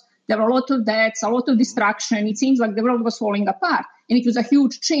chaos. There were a lot of deaths, a lot of destruction. It seems like the world was falling apart, and it was a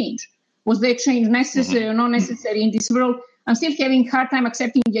huge change. Was that change necessary or not necessary in this world? I'm still having a hard time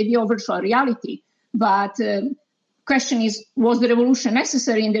accepting the idea of virtual reality. But question is, was the revolution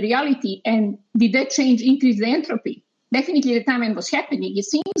necessary in the reality? And did that change increase the entropy? Definitely at the time it was happening, it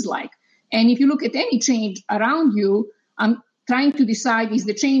seems like. And if you look at any change around you, I'm trying to decide, is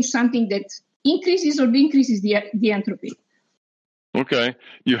the change something that increases or decreases the entropy? Okay.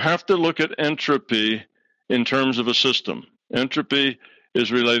 You have to look at entropy in terms of a system. Entropy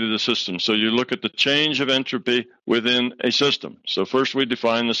is related to systems. So you look at the change of entropy within a system. So first we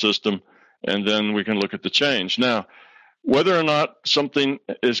define the system, and then we can look at the change. Now, whether or not something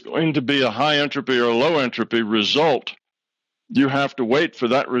is going to be a high entropy or a low entropy result, you have to wait for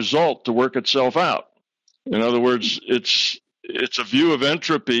that result to work itself out. In other words, it's a view of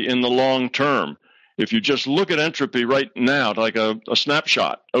entropy in the long term. If you just look at entropy right now, like a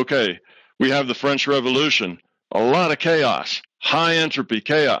snapshot, okay, we have the French Revolution, a lot of chaos, high entropy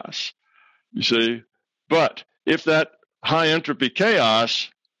chaos, you see. But if that high entropy chaos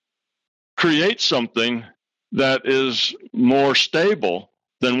creates something that is more stable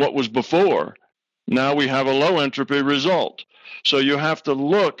than what was before, now we have a low entropy result. So you have to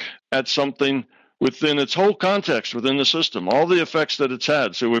look at something within its whole context, within the system, all the effects that it's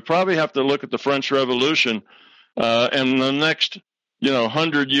had. So we probably have to look at the French Revolution and the next,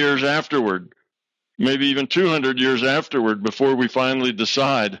 100 years afterward, maybe even 200 years afterward, before we finally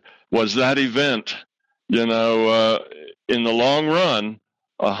decide, was that event, in the long run,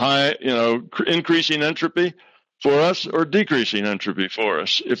 a high, increasing entropy for us or decreasing entropy for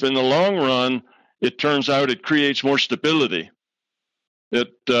us? If in the long run, it turns out it creates more stability,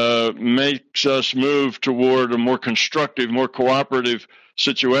 it makes us move toward a more constructive, more cooperative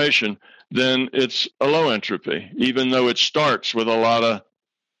situation, then it's a low entropy, even though it starts with a lot of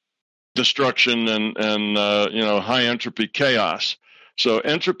destruction and high entropy chaos. So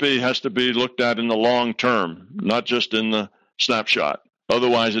entropy has to be looked at in the long term, not just in the snapshot.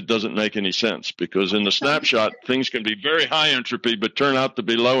 Otherwise, it doesn't make any sense, because in the snapshot, things can be very high entropy but turn out to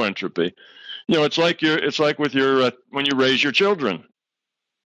be low entropy. It's like with your when you raise your children.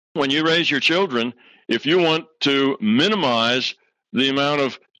 When you raise your children, if you want to minimize the amount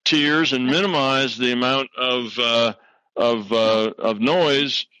of tears and minimize the amount of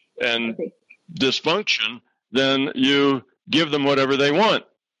noise and dysfunction, then you give them whatever they want.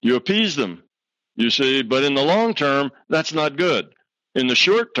 You appease them, you see. But in the long term, that's not good. In the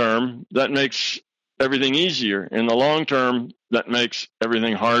short term, that makes everything easier. In the long term, that makes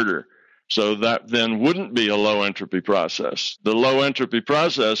everything harder. So that then wouldn't be a low entropy process. The low entropy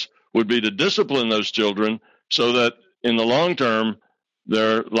process would be to discipline those children so that in the long term,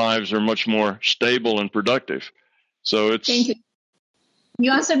 their lives are much more stable and productive. So it's... Thank you.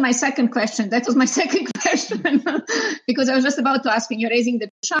 You answered my second question. That was my second question because I was just about to ask, when you're raising the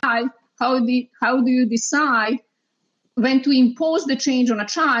child, how do you decide when to impose the change on a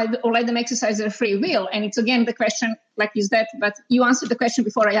child or let them exercise their free will? And it's again the question, like, is that, but you answered the question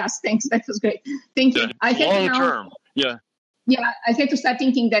before I asked. Thanks. That was great. Thank you. Long term. Yeah. Yeah, I had to start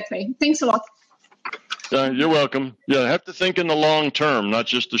thinking that way. Thanks a lot. You're welcome. Yeah, I have to think in the long term, not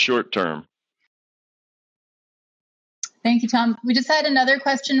just the short term. Thank you, Tom. We just had another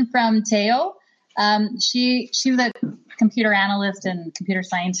question from Teo. She's a computer analyst and computer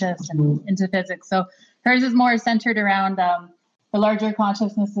scientist and into physics. So hers is more centered around the larger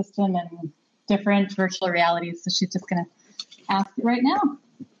consciousness system and different virtual realities. So she's just going to ask it right now.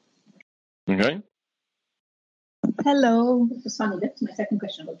 Okay. Hello. That's funny. That's my second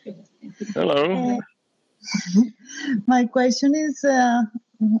question. Hello. My question is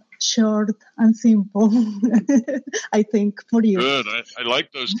short and simple, I think, for you. Good. I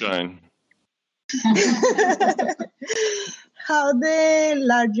like those kind. How the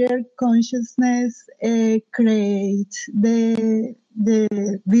larger consciousness creates the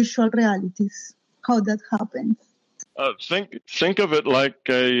virtual realities? How that happens? Think of it like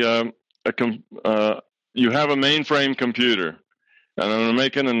you have a mainframe computer, and I'm going to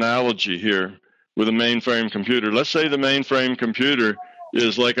make an analogy here with a mainframe computer. Let's say the mainframe computer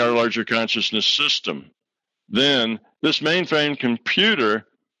is like our larger consciousness system. Then this mainframe computer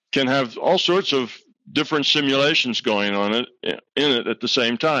can have all sorts of different simulations going on in it at the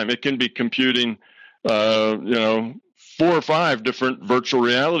same time. It can be computing, 4 or 5 different virtual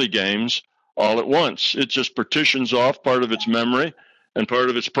reality games all at once. It just partitions off part of its memory and part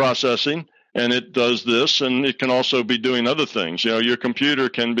of its processing, and it does this, and it can also be doing other things. Your computer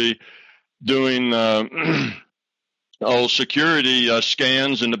can be doing security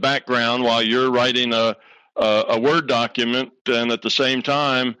scans in the background while you're writing a Word document, and at the same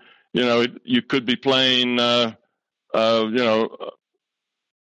time, you could be playing,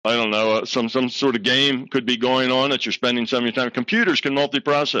 I don't know, some sort of game could be going on that you're spending some of your time. Computers can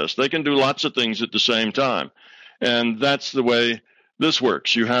multiprocess. They can do lots of things at the same time. And that's the way this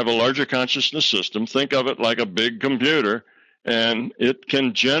works. You have a larger consciousness system. Think of it like a big computer, and it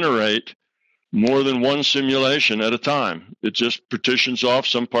can generate more than one simulation at a time. It just partitions off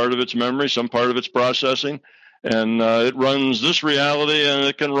some part of its memory, some part of its processing, and it runs this reality, and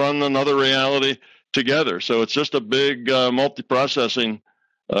it can run another reality together. So it's just a big multiprocessing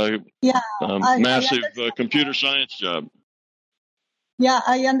massive computer science job. Yeah,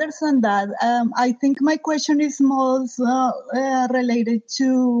 I understand that. I think my question is most related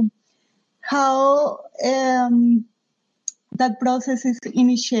to how that process is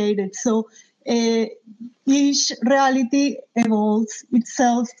initiated. So each reality evolves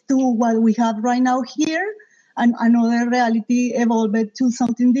itself to what we have right now here, and another reality evolved to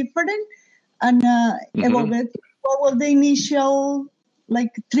something different, and evolved. What was the initial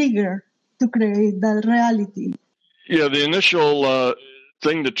trigger to create that reality? Yeah, the initial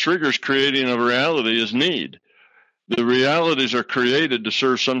thing that triggers creating a reality is need. The realities are created to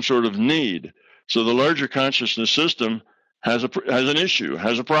serve some sort of need. So the larger consciousness system has an issue,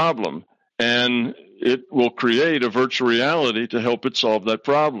 has a problem, and it will create a virtual reality to help it solve that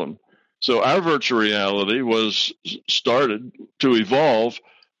problem. So our virtual reality was started to evolve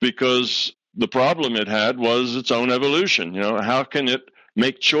because the problem it had was its own evolution. How can it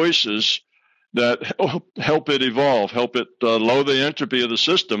make choices that help it evolve, help it lower the entropy of the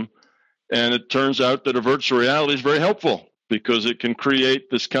system? And it turns out that a virtual reality is very helpful because it can create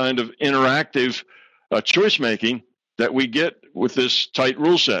this kind of interactive choice making that we get with this tight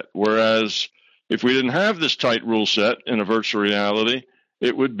rule set. Whereas if we didn't have this tight rule set in a virtual reality,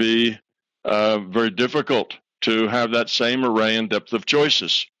 it would be very difficult to have that same array and depth of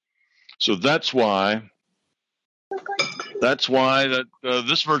choices. So that's why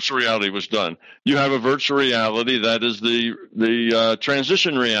this virtual reality was done. You have a virtual reality that is the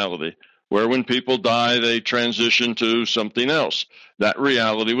transition reality, where when people die, they transition to something else. That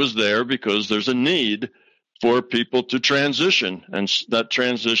reality was there because there's a need for people to transition, and that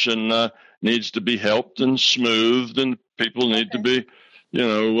transition needs to be helped and smoothed, and people need to be,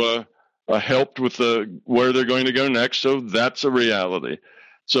 helped with where they're going to go next. So that's a reality.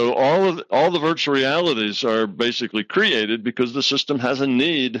 So all the virtual realities are basically created because the system has a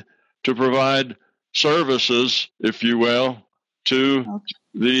need to provide services, if you will, to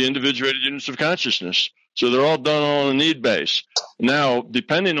the individuated units of consciousness. So they're all done on a need base. Now,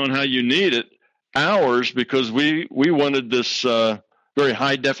 depending on how you need it, ours, because we wanted this very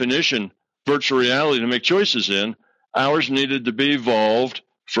high definition virtual reality to make choices in, ours needed to be evolved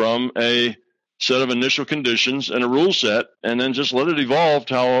from a set of initial conditions and a rule set, and then just let it evolve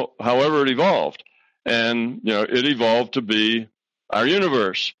however it evolved. And it evolved to be our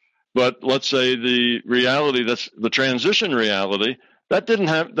universe. But let's say the reality that's the transition reality, that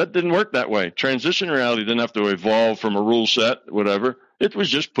didn't work that way. Transition reality didn't have to evolve from a rule set, whatever. It was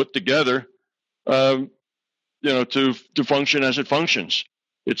just put together to function as it functions.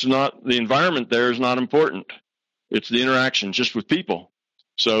 It's not, the environment there is not important. It's the interaction just with people.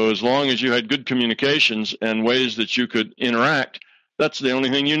 So as long as you had good communications and ways that you could interact, that's the only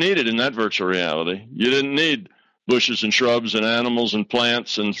thing you needed in that virtual reality. You didn't need bushes and shrubs and animals and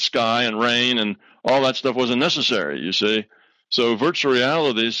plants and sky and rain, and all that stuff wasn't necessary, you see. So virtual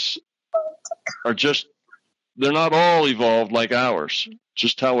realities are they're not all evolved like ours,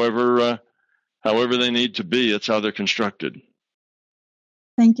 just however they need to be. It's how they're constructed.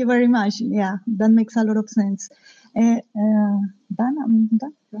 Thank you very much. Yeah, that makes a lot of sense. Can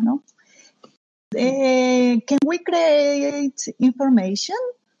we create information,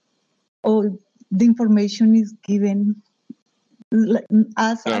 or the information is given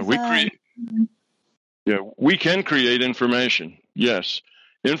as we can create information. Yes.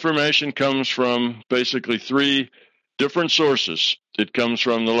 Information comes from basically three different sources. It comes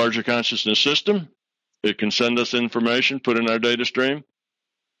from the larger consciousness system. It can send us information, put in our data stream,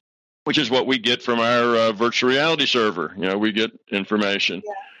 which is what we get from our virtual reality server. We get information.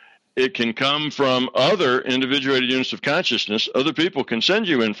 Yeah. It can come from other individuated units of consciousness. Other people can send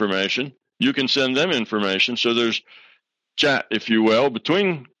you information. You can send them information. So there's chat, if you will,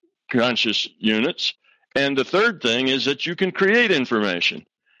 between conscious units. And the third thing is that you can create information.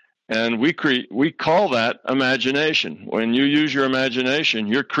 And we call that imagination. When you use your imagination,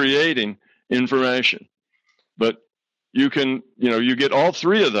 you're creating information. But you can, you get all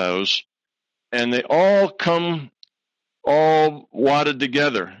three of those, and they all come all wadded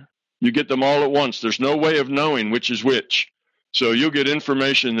together. You get them all at once. There's no way of knowing which is which. So you'll get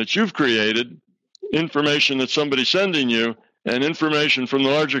information that you've created, information that somebody's sending you, and information from the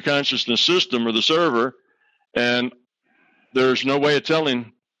larger consciousness system or the server, and there's no way of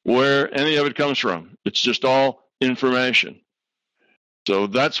telling where any of it comes from. It's just all information. So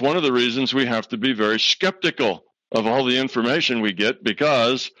that's one of the reasons we have to be very skeptical of all the information we get,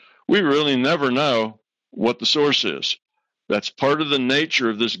 because we really never know what the source is. That's part of the nature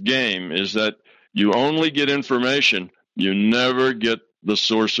of this game, is that you only get information. You never get the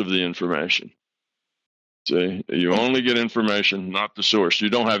source of the information. See, you only get information, not the source. You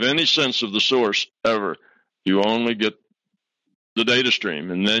don't have any sense of the source ever. You only get the data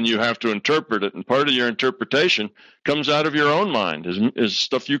stream, and then you have to interpret it. And part of your interpretation comes out of your own mind, is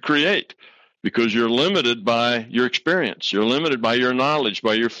stuff you create, because you're limited by your experience. You're limited by your knowledge,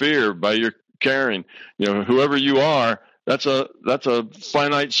 by your fear, by your caring. Whoever you are, that's a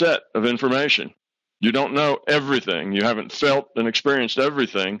finite set of information. You don't know everything. You haven't felt and experienced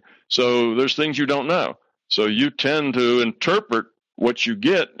everything. So there's things you don't know. So you tend to interpret what you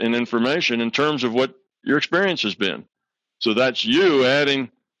get in information in terms of what your experience has been. So that's you adding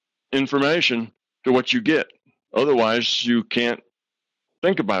information to what you get. Otherwise, you can't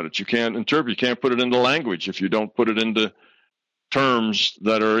think about it. You can't interpret. You can't put it into language if you don't put it into terms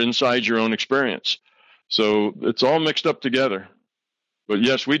that are inside your own experience. So it's all mixed up together. But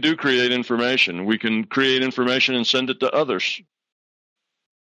yes, we do create information. We can create information and send it to others.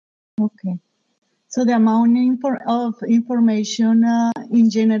 Okay. So the amount of information in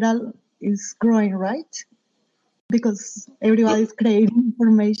general is growing, right? Because everybody's creating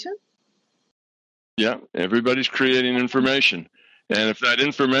information? Yeah, everybody's creating information. And if that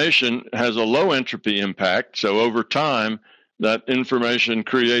information has a low entropy impact, so over time, that information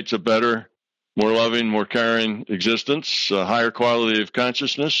creates a better, more loving, more caring existence, a higher quality of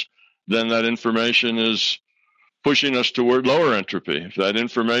consciousness, then that information is pushing us toward lower entropy. If that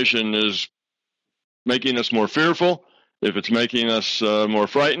information is making us more fearful, if it's making us more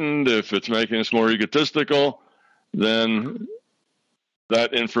frightened, if it's making us more egotistical, then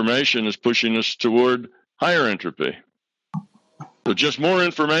that information is pushing us toward higher entropy. So just more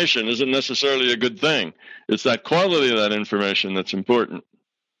information isn't necessarily a good thing. It's that quality of that information that's important.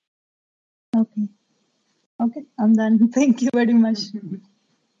 Okay. Okay, I'm done. Thank you very much.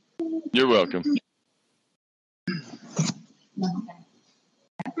 You're welcome.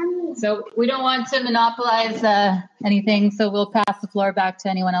 So we don't want to monopolize anything, so we'll pass the floor back to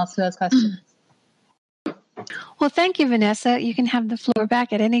anyone else who has questions. Well, thank you, Vanessa. You can have the floor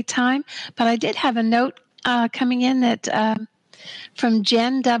back at any time. But I did have a note coming in that from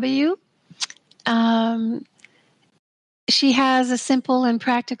Jen W. She has a simple and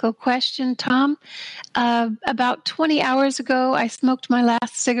practical question, Tom. About 20 hours ago, I smoked my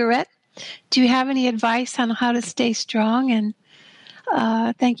last cigarette. Do you have any advice on how to stay strong? And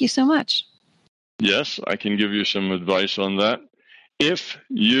thank you so much. Yes, I can give you some advice on that. If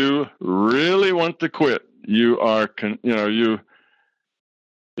you really want to quit,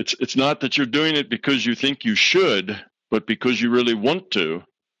 it's not that you're doing it because you think you should, but because you really want to,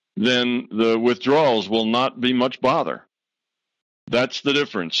 then the withdrawals will not be much bother. That's the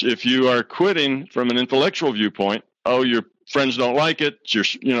difference. If you are quitting from an intellectual viewpoint, your friends don't like it, your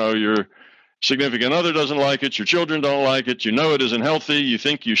significant other doesn't like it, your children don't like it, it isn't healthy, you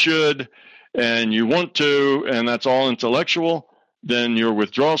think you should, and you want to, and that's all intellectual, then your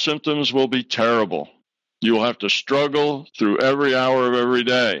withdrawal symptoms will be terrible. You will have to struggle through every hour of every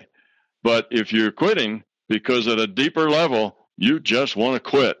day. But if you're quitting because at a deeper level, you just want to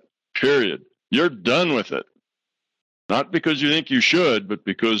quit, period. You're done with it. Not because you think you should, but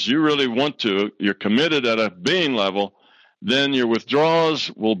because you really want to, you're committed at a being level, then your withdrawals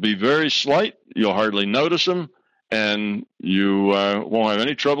will be very slight. You'll hardly notice them, and you won't have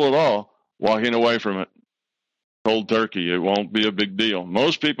any trouble at all walking away from it. Cold turkey, it won't be a big deal.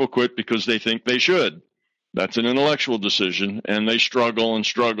 Most people quit because they think they should. That's an intellectual decision, and they struggle,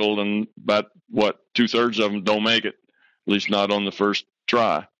 and about, 2/3 of them don't make it, at least not on the first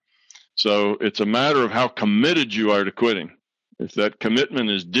try. So it's a matter of how committed you are to quitting. If that commitment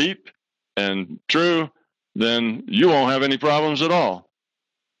is deep and true, then you won't have any problems at all.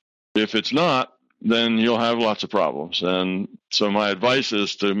 If it's not, then you'll have lots of problems. And so my advice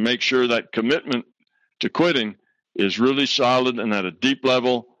is to make sure that commitment to quitting is really solid and at a deep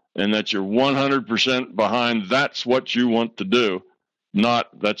level, and that you're 100% behind that's what you want to do, not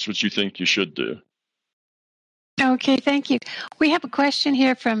that's what you think you should do. Okay, thank you. We have a question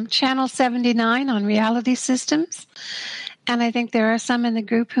here from Channel 79 on reality systems. And I think there are some in the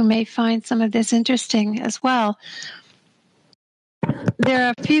group who may find some of this interesting as well. There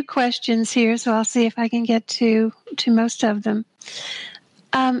are a few questions here, so I'll see if I can get to most of them.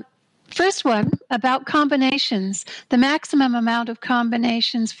 First one, about combinations. The maximum amount of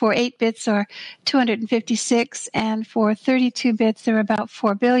combinations for 8 bits are 256, and for 32 bits, they're about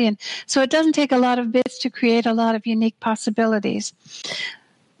 4 billion. So it doesn't take a lot of bits to create a lot of unique possibilities.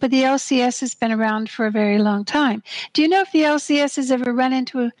 But the LCS has been around for a very long time. Do you know if the LCS has ever run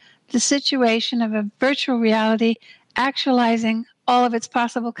into the situation of a virtual reality actualizing all of its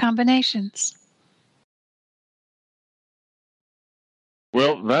possible combinations?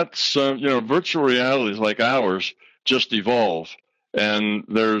 Well, that's, virtual realities like ours just evolve. And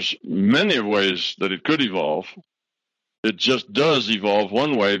there's many ways that it could evolve. It just does evolve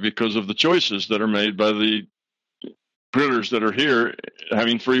one way because of the choices that are made by the critters that are here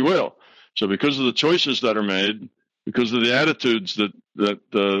having free will. So because of the choices that are made, because of the attitudes that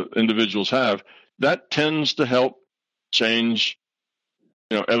the individuals have, that tends to help change,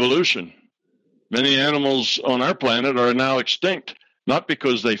 evolution. Many animals on our planet are now extinct, not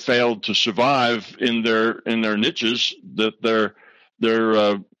because they failed to survive in their niches, that their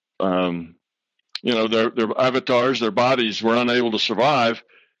avatars, their bodies were unable to survive.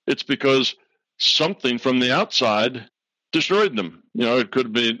 It's because something from the outside destroyed them. It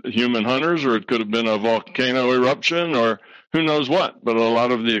could be human hunters, or it could have been a volcano eruption, or who knows what. But a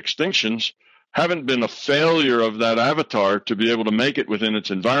lot of the extinctions haven't been a failure of that avatar to be able to make it within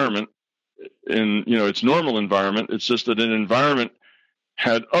its environment, in its normal environment. It's just that an environment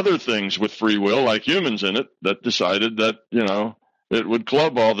had other things with free will, like humans in it, that decided that it would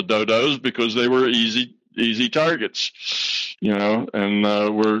club all the dodos because they were easy targets, and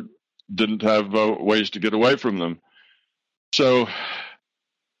didn't have ways to get away from them. So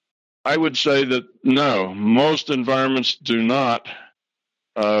I would say that no, most environments do not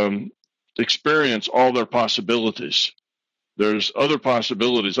experience all their possibilities. There's other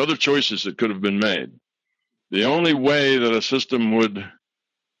possibilities, other choices that could have been made. The only way that a system would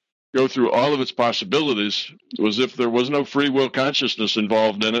go through all of its possibilities was if there was no free will consciousness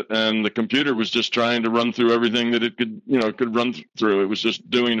involved in it, and the computer was just trying to run through everything that it could run through. It was just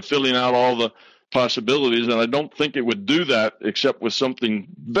filling out all the possibilities, and I don't think it would do that except with something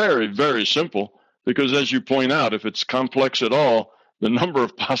very, very simple, because as you point out, if it's complex at all, the number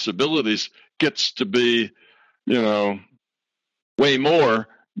of possibilities gets to be, way more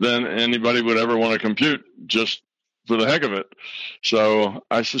than anybody would ever want to compute just for the heck of it. So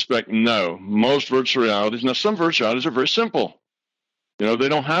I suspect no. Most virtual realities, now some virtual realities are very simple. They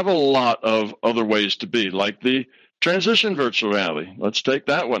don't have a lot of other ways to be, like the transition virtual reality. Let's take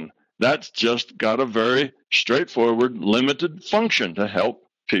that one. That's just got a very straightforward, limited function to help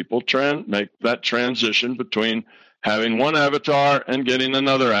people make that transition between having one avatar and getting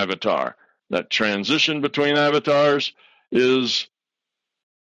another avatar. That transition between avatars is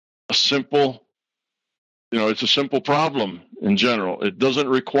a simple, it's a simple problem in general. It doesn't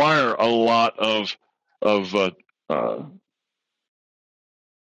require a lot of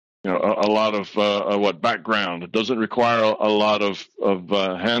background. It doesn't require a lot of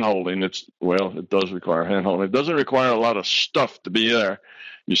hand-holding. It does require hand-holding. It doesn't require a lot of stuff to be there,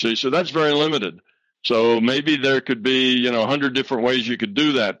 you see. So that's very limited. So maybe there could be, 100 different ways you could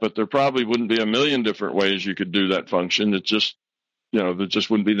do that, but there probably wouldn't be a million different ways you could do that function. It just, there just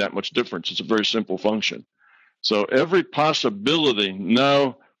wouldn't be that much difference. It's a very simple function. So every possibility,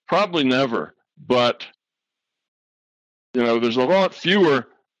 no, probably never. But, there's a lot fewer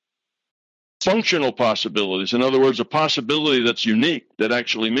functional possibilities. In other words, a possibility that's unique, that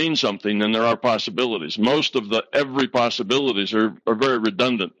actually means something, than there are possibilities. Most of the every possibilities are very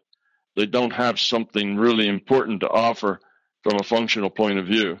redundant. They don't have something really important to offer from a functional point of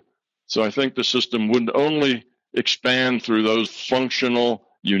view. So I think the system would only expand through those functional,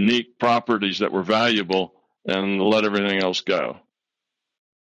 unique properties that were valuable and let everything else go.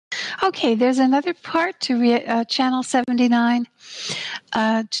 Okay, there's another part to Channel 79.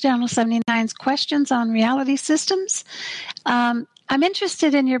 Channel 79's questions on reality systems. I'm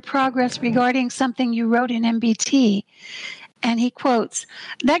interested in your progress regarding something you wrote in MBT. And he quotes,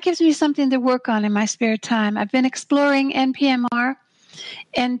 "That gives me something to work on in my spare time. I've been exploring NPMR,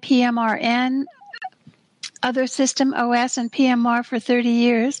 NPMRN, other system OS, and PMR for 30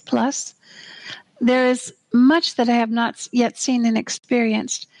 years plus. There is much that I have not yet seen and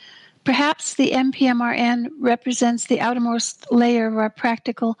experienced. Perhaps the NPMRN represents the outermost layer of our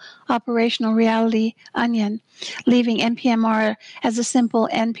practical operational reality onion, leaving NPMR as a simple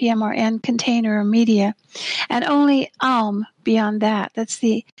NPMRN container or media, and only ALM beyond that. That's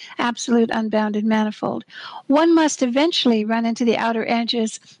the absolute unbounded manifold. One must eventually run into the outer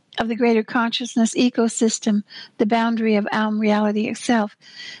edges of the greater consciousness ecosystem, the boundary of ALM reality itself.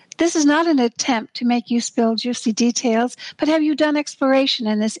 This is not an attempt to make you spill juicy details, but have you done exploration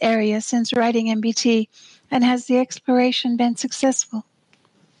in this area since writing MBT, and has the exploration been successful?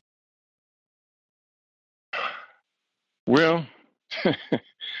 Well,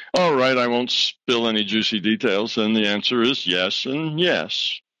 all right, I won't spill any juicy details, and the answer is yes and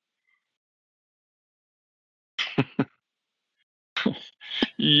yes.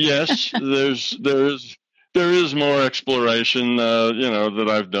 Yes, there is more exploration, that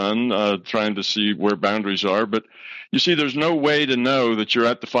I've done, trying to see where boundaries are. But you see, there's no way to know that you're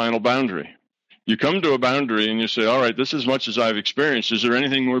at the final boundary. You come to a boundary and you say, all right, this is as much as I've experienced. Is there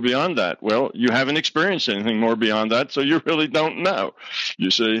anything more beyond that? Well, you haven't experienced anything more beyond that, so you really don't know. You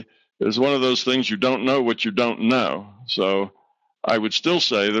see, it's one of those things, you don't know what you don't know. So I would still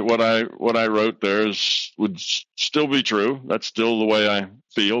say that what I wrote there would still be true. That's still the way I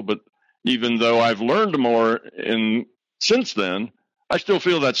feel. But even though I've learned more since then, I still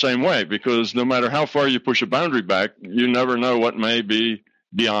feel that same way, because no matter how far you push a boundary back, you never know what may be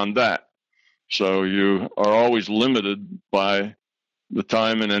beyond that. So you are always limited by the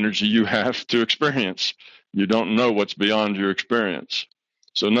time and energy you have to experience. You don't know what's beyond your experience.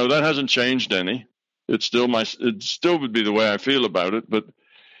 So no, that hasn't changed any. It still would be the way I feel about it. But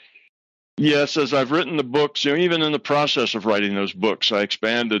yes, as I've written the books, even in the process of writing those books, I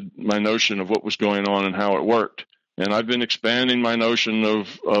expanded my notion of what was going on and how it worked. And I've been expanding my notion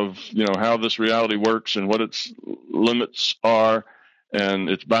of how this reality works and what its limits are and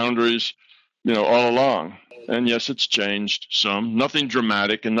its boundaries, all along. And yes, it's changed some. Nothing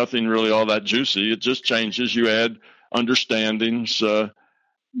dramatic and nothing really all that juicy. It just changes. You add understandings.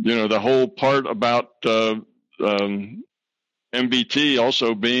 The whole part about MBT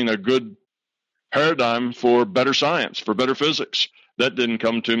also being a good paradigm for better science, for better physics. That didn't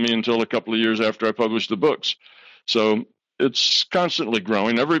come to me until a couple of years after I published the books. So it's constantly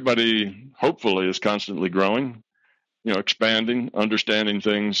growing. Everybody, hopefully, is constantly growing, expanding, understanding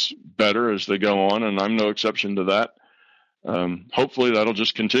things better as they go on, and I'm no exception to that. Hopefully, that'll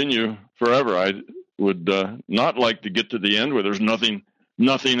just continue forever. I would not like to get to the end where there's nothing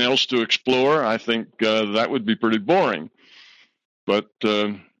else to explore. I think that would be pretty boring. But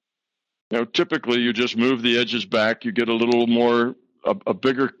typically you just move the edges back. You get a little more a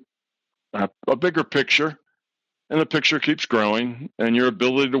bigger picture, and the picture keeps growing, and your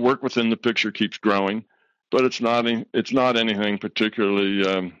ability to work within the picture keeps growing. But it's not anything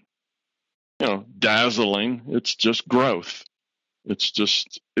particularly dazzling. It's just growth. It's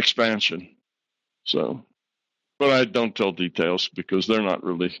just expansion. So. But I don't tell details because they're not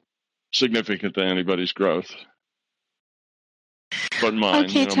really significant to anybody's growth. But mine,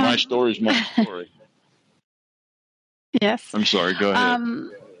 okay, my story is my story. Yes. I'm sorry, go ahead.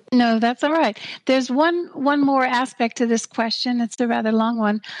 No, that's all right. There's one more aspect to this question. It's a rather long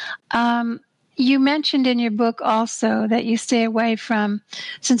one. You mentioned in your book also that you stay away from,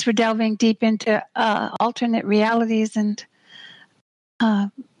 since we're delving deep into alternate realities, and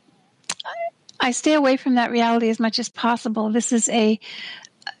I stay away from that reality as much as possible. This is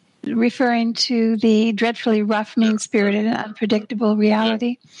referring to the dreadfully rough, mean-spirited, and unpredictable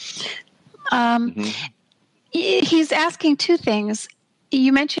reality. He's asking two things.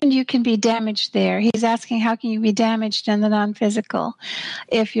 You mentioned you can be damaged there. He's asking how can you be damaged in the non-physical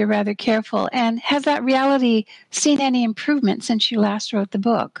if you're rather careful. And has that reality seen any improvement since you last wrote the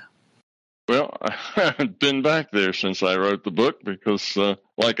book? Well, I haven't been back there since I wrote the book because,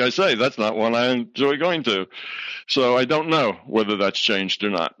 like I say, that's not one I enjoy going to. So I don't know whether that's changed or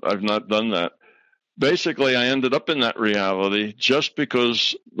not. I've not done that. Basically, I ended up in that reality just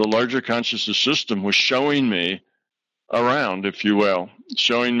because the larger consciousness system was showing me around, if you will,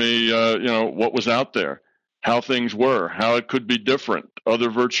 showing me, what was out there, how things were, how it could be different, other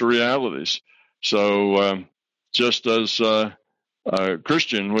virtual realities. So just as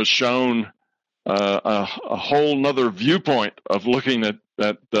Christian was shown a whole nother viewpoint of looking at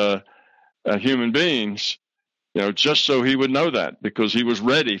human beings, just so he would know that, because he was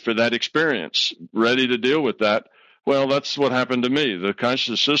ready for that experience, ready to deal with that. Well, that's what happened to me. The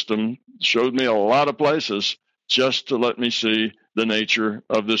conscious system showed me a lot of places just to let me see the nature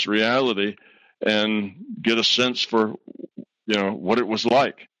of this reality and get a sense for, what it was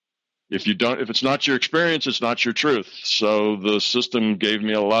like. If it's not your experience, it's not your truth. So the system gave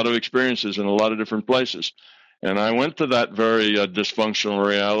me a lot of experiences in a lot of different places. And I went to that very dysfunctional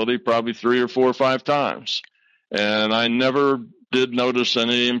reality probably 3 or 4 or 5 times. And I never did notice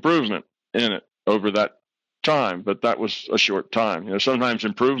any improvement in it over that time, but that was a short time. Sometimes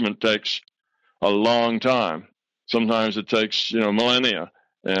improvement takes a long time. Sometimes it takes, millennia.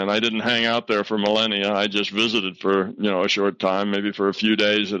 And I didn't hang out there for millennia. I just visited for, a short time, maybe for a few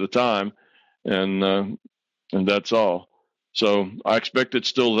days at a time. And that's all. So I expect it's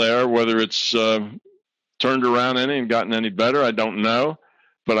still there. Whether it's turned around any and gotten any better, I don't know.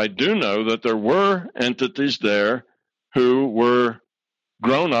 But I do know that there were entities there who were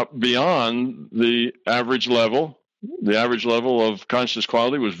grown up beyond the average level. The average level of conscious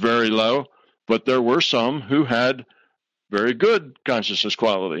quality was very low, but there were some who had very good consciousness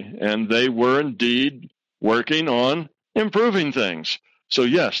quality, and they were indeed working on improving things. So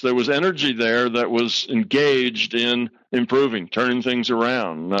yes, there was energy there that was engaged in improving, turning things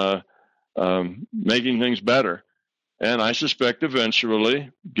around, making things better. And I suspect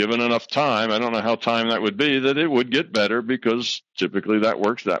eventually, given enough time, I don't know how time that would be, that it would get better, because typically that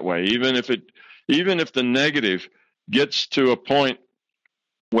works that way. Even if the negative gets to a point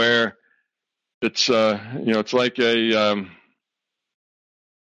where it's it's like a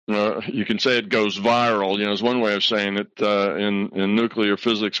you can say it goes viral. Is one way of saying it. In nuclear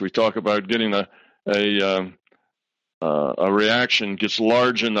physics, we talk about getting a reaction gets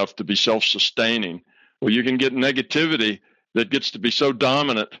large enough to be self-sustaining. Well, you can get negativity that gets to be so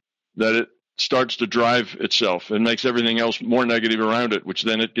dominant that it starts to drive itself and makes everything else more negative around it, which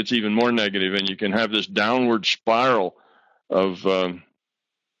then it gets even more negative, and you can have this downward spiral of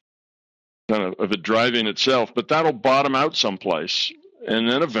it driving itself. But that'll bottom out someplace, and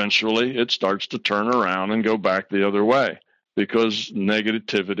then eventually it starts to turn around and go back the other way, because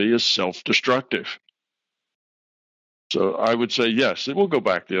negativity is self-destructive. So I would say, yes, it will go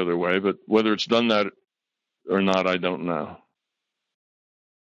back the other way, but whether it's done that or not, I don't know.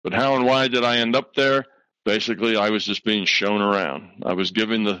 But how and why did I end up there? Basically, I was just being shown around. I was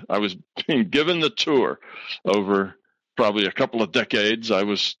being given the tour over probably a couple of decades. I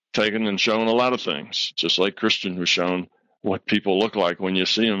was taken and shown a lot of things, just like Christian was shown what people look like when you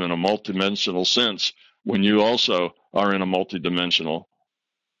see them in a multidimensional sense, when you also are in a multidimensional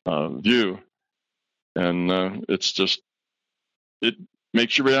view. And it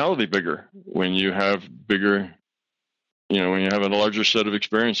makes your reality bigger when you have bigger, when you have a larger set of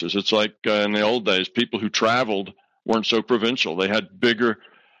experiences. It's like in the old days, people who traveled weren't so provincial. They had bigger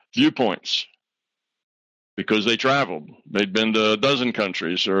viewpoints because they traveled. They'd been to a dozen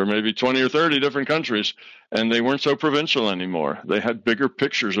countries, or maybe 20 or 30 different countries, and they weren't so provincial anymore. They had bigger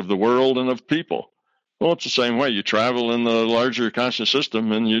pictures of the world and of people. Well, it's the same way. You travel in the larger conscious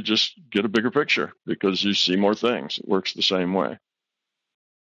system and you just get a bigger picture because you see more things. It works the same way.